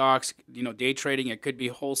could be stocks, day trading, it could be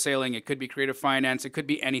wholesaling, it could be creative finance, it could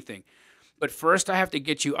be anything. But first I have to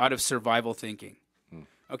get you out of survival thinking.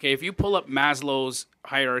 Okay, if you pull up Maslow's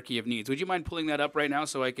hierarchy of needs, would you mind pulling that up right now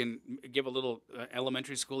so I can give a little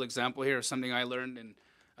elementary school example here of something I learned in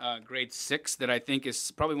grade 6 that I think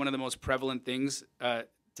is probably one of the most prevalent things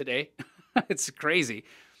today? It's crazy.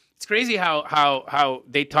 It's crazy how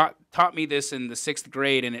they taught me this in the 6th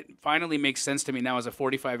grade, and it finally makes sense to me now as a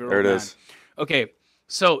 45-year-old man. There it is. Okay,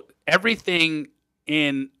 so everything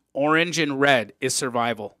in orange and red is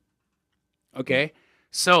survival. Okay,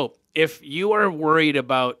 so if you are worried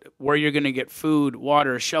about where you're going to get food,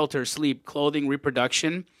 water, shelter, sleep, clothing,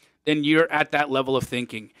 reproduction, then you're at that level of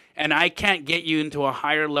thinking. And I can't get you into a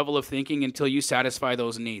higher level of thinking until you satisfy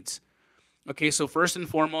those needs. Okay, so first and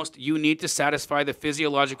foremost, you need to satisfy the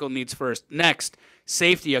physiological needs first. Next,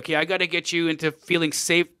 safety. Okay, I got to get you into feeling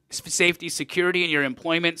safety, security in your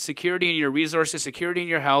employment, security in your resources, security in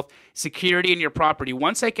your health, security in your property.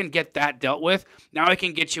 Once I can get that dealt with, now I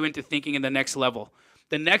can get you into thinking in the next level.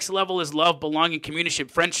 The next level is love, belonging, community,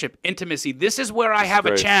 friendship, intimacy. This is where I have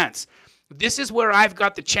a chance. This is where I've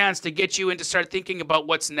got the chance to get you in to start thinking about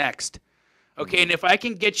what's next. Okay, and if I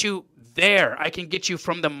can get you there, I can get you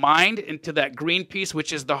from the mind into that green piece,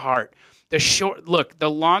 which is the heart. The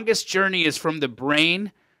longest journey is from the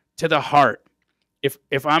brain to the heart.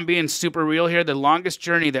 If I'm being super real here, the longest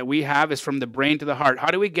journey that we have is from the brain to the heart.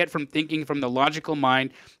 How do we get from thinking from the logical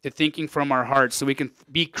mind to thinking from our heart so we can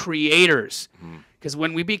be creators? Because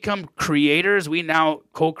when we become creators, we now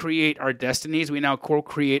co-create our destinies. We now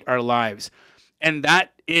co-create our lives. And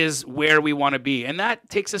that is where we want to be. And that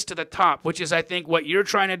takes us to the top, which is, I think, what you're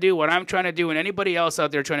trying to do, what I'm trying to do, and anybody else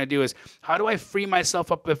out there trying to do is, how do I free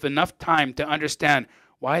myself up with enough time to understand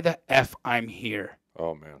why the F I'm here?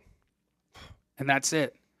 Oh, man. And that's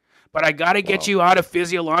it. But I got to get you out of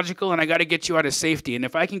physiological, and I got to get you out of safety. And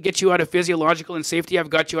if I can get you out of physiological and safety, I've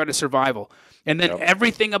got you out of survival. And then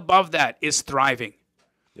everything above that is thriving.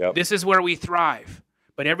 This is where we thrive.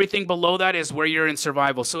 But everything below that is where you're in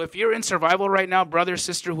survival. So if you're in survival right now, brother,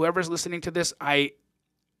 sister, whoever's listening to this, I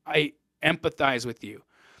empathize with you.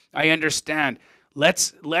 I understand.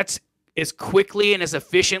 Let's as quickly and as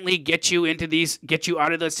efficiently get you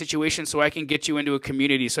out of that situation so I can get you into a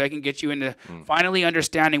community, so I can get you into finally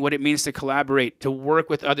understanding what it means to collaborate, to work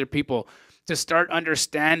with other people, to start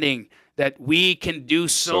understanding that we can do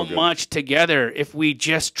so much together if we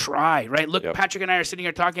just try, right? Look, Patrick and I are sitting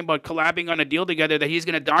here talking about collabing on a deal together that he's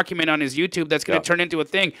going to document on his YouTube that's going to turn into a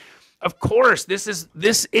thing. Of course, this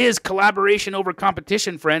is collaboration over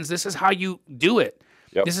competition, friends. This is how you do it.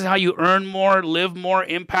 This is how you earn more, live more,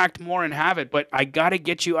 impact more, and have it. But I got to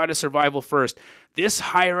get you out of survival first. This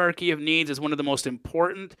hierarchy of needs is one of the most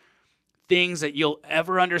important things that you'll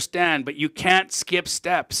ever understand, but you can't skip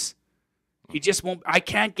steps. You just won't. I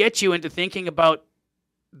can't get you into thinking about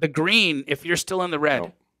the green if you're still in the red.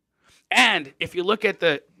 No. And if you look at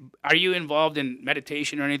are you involved in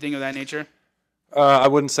meditation or anything of that nature? I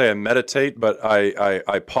wouldn't say I meditate, but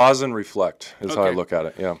I pause and reflect is how I look at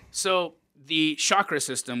it. Yeah. So the chakra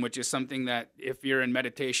system, which is something that if you're in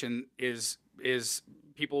meditation is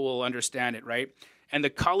people will understand it, right? And the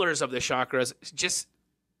colors of the chakras just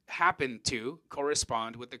happen to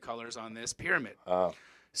correspond with the colors on this pyramid.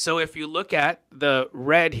 So if you look at the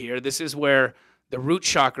red here, this is where the root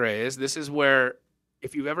chakra is. This is where,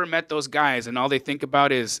 if you've ever met those guys and all they think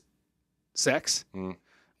about is sex,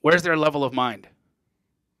 where's their level of mind?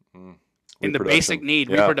 In the basic need,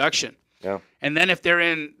 reproduction. Yeah. And then if they're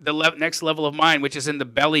in the next level of mind, which is in the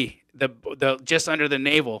belly, the just under the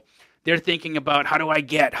navel, they're thinking about how do I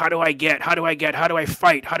get, how do I get, how do I get, how do I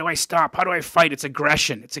fight, how do I stop, how do I fight? It's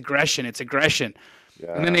aggression, it's aggression, it's aggression.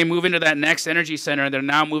 Yeah. And then they move into that next energy center, and they're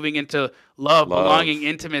now moving into love, belonging,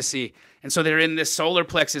 intimacy. And so they're in this solar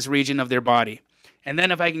plexus region of their body. And then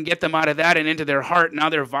if I can get them out of that and into their heart, now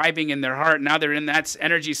they're vibing in their heart. Now they're in that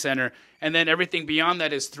energy center. And then everything beyond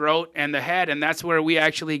that is throat and the head. And that's where we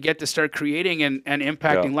actually get to start creating and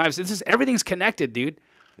impacting lives. Everything's connected, dude.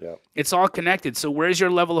 Yeah. It's all connected. So where's your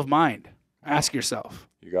level of mind? Ask yourself.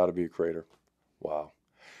 You got to be a creator. Wow.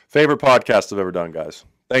 Favorite podcast I've ever done, guys.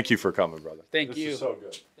 Thank you for coming, brother. Thank you. This is so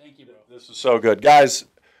good. Thank you, bro. This is so good. Guys,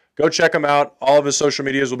 go check him out. All of his social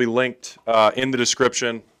medias will be linked in the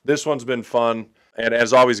description. This one's been fun. And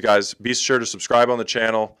as always, guys, be sure to subscribe on the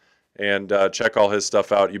channel and check all his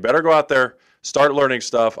stuff out. You better go out there, start learning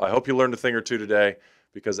stuff. I hope you learned a thing or two today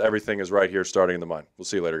because everything is right here starting in the mind. We'll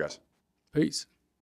see you later, guys. Peace.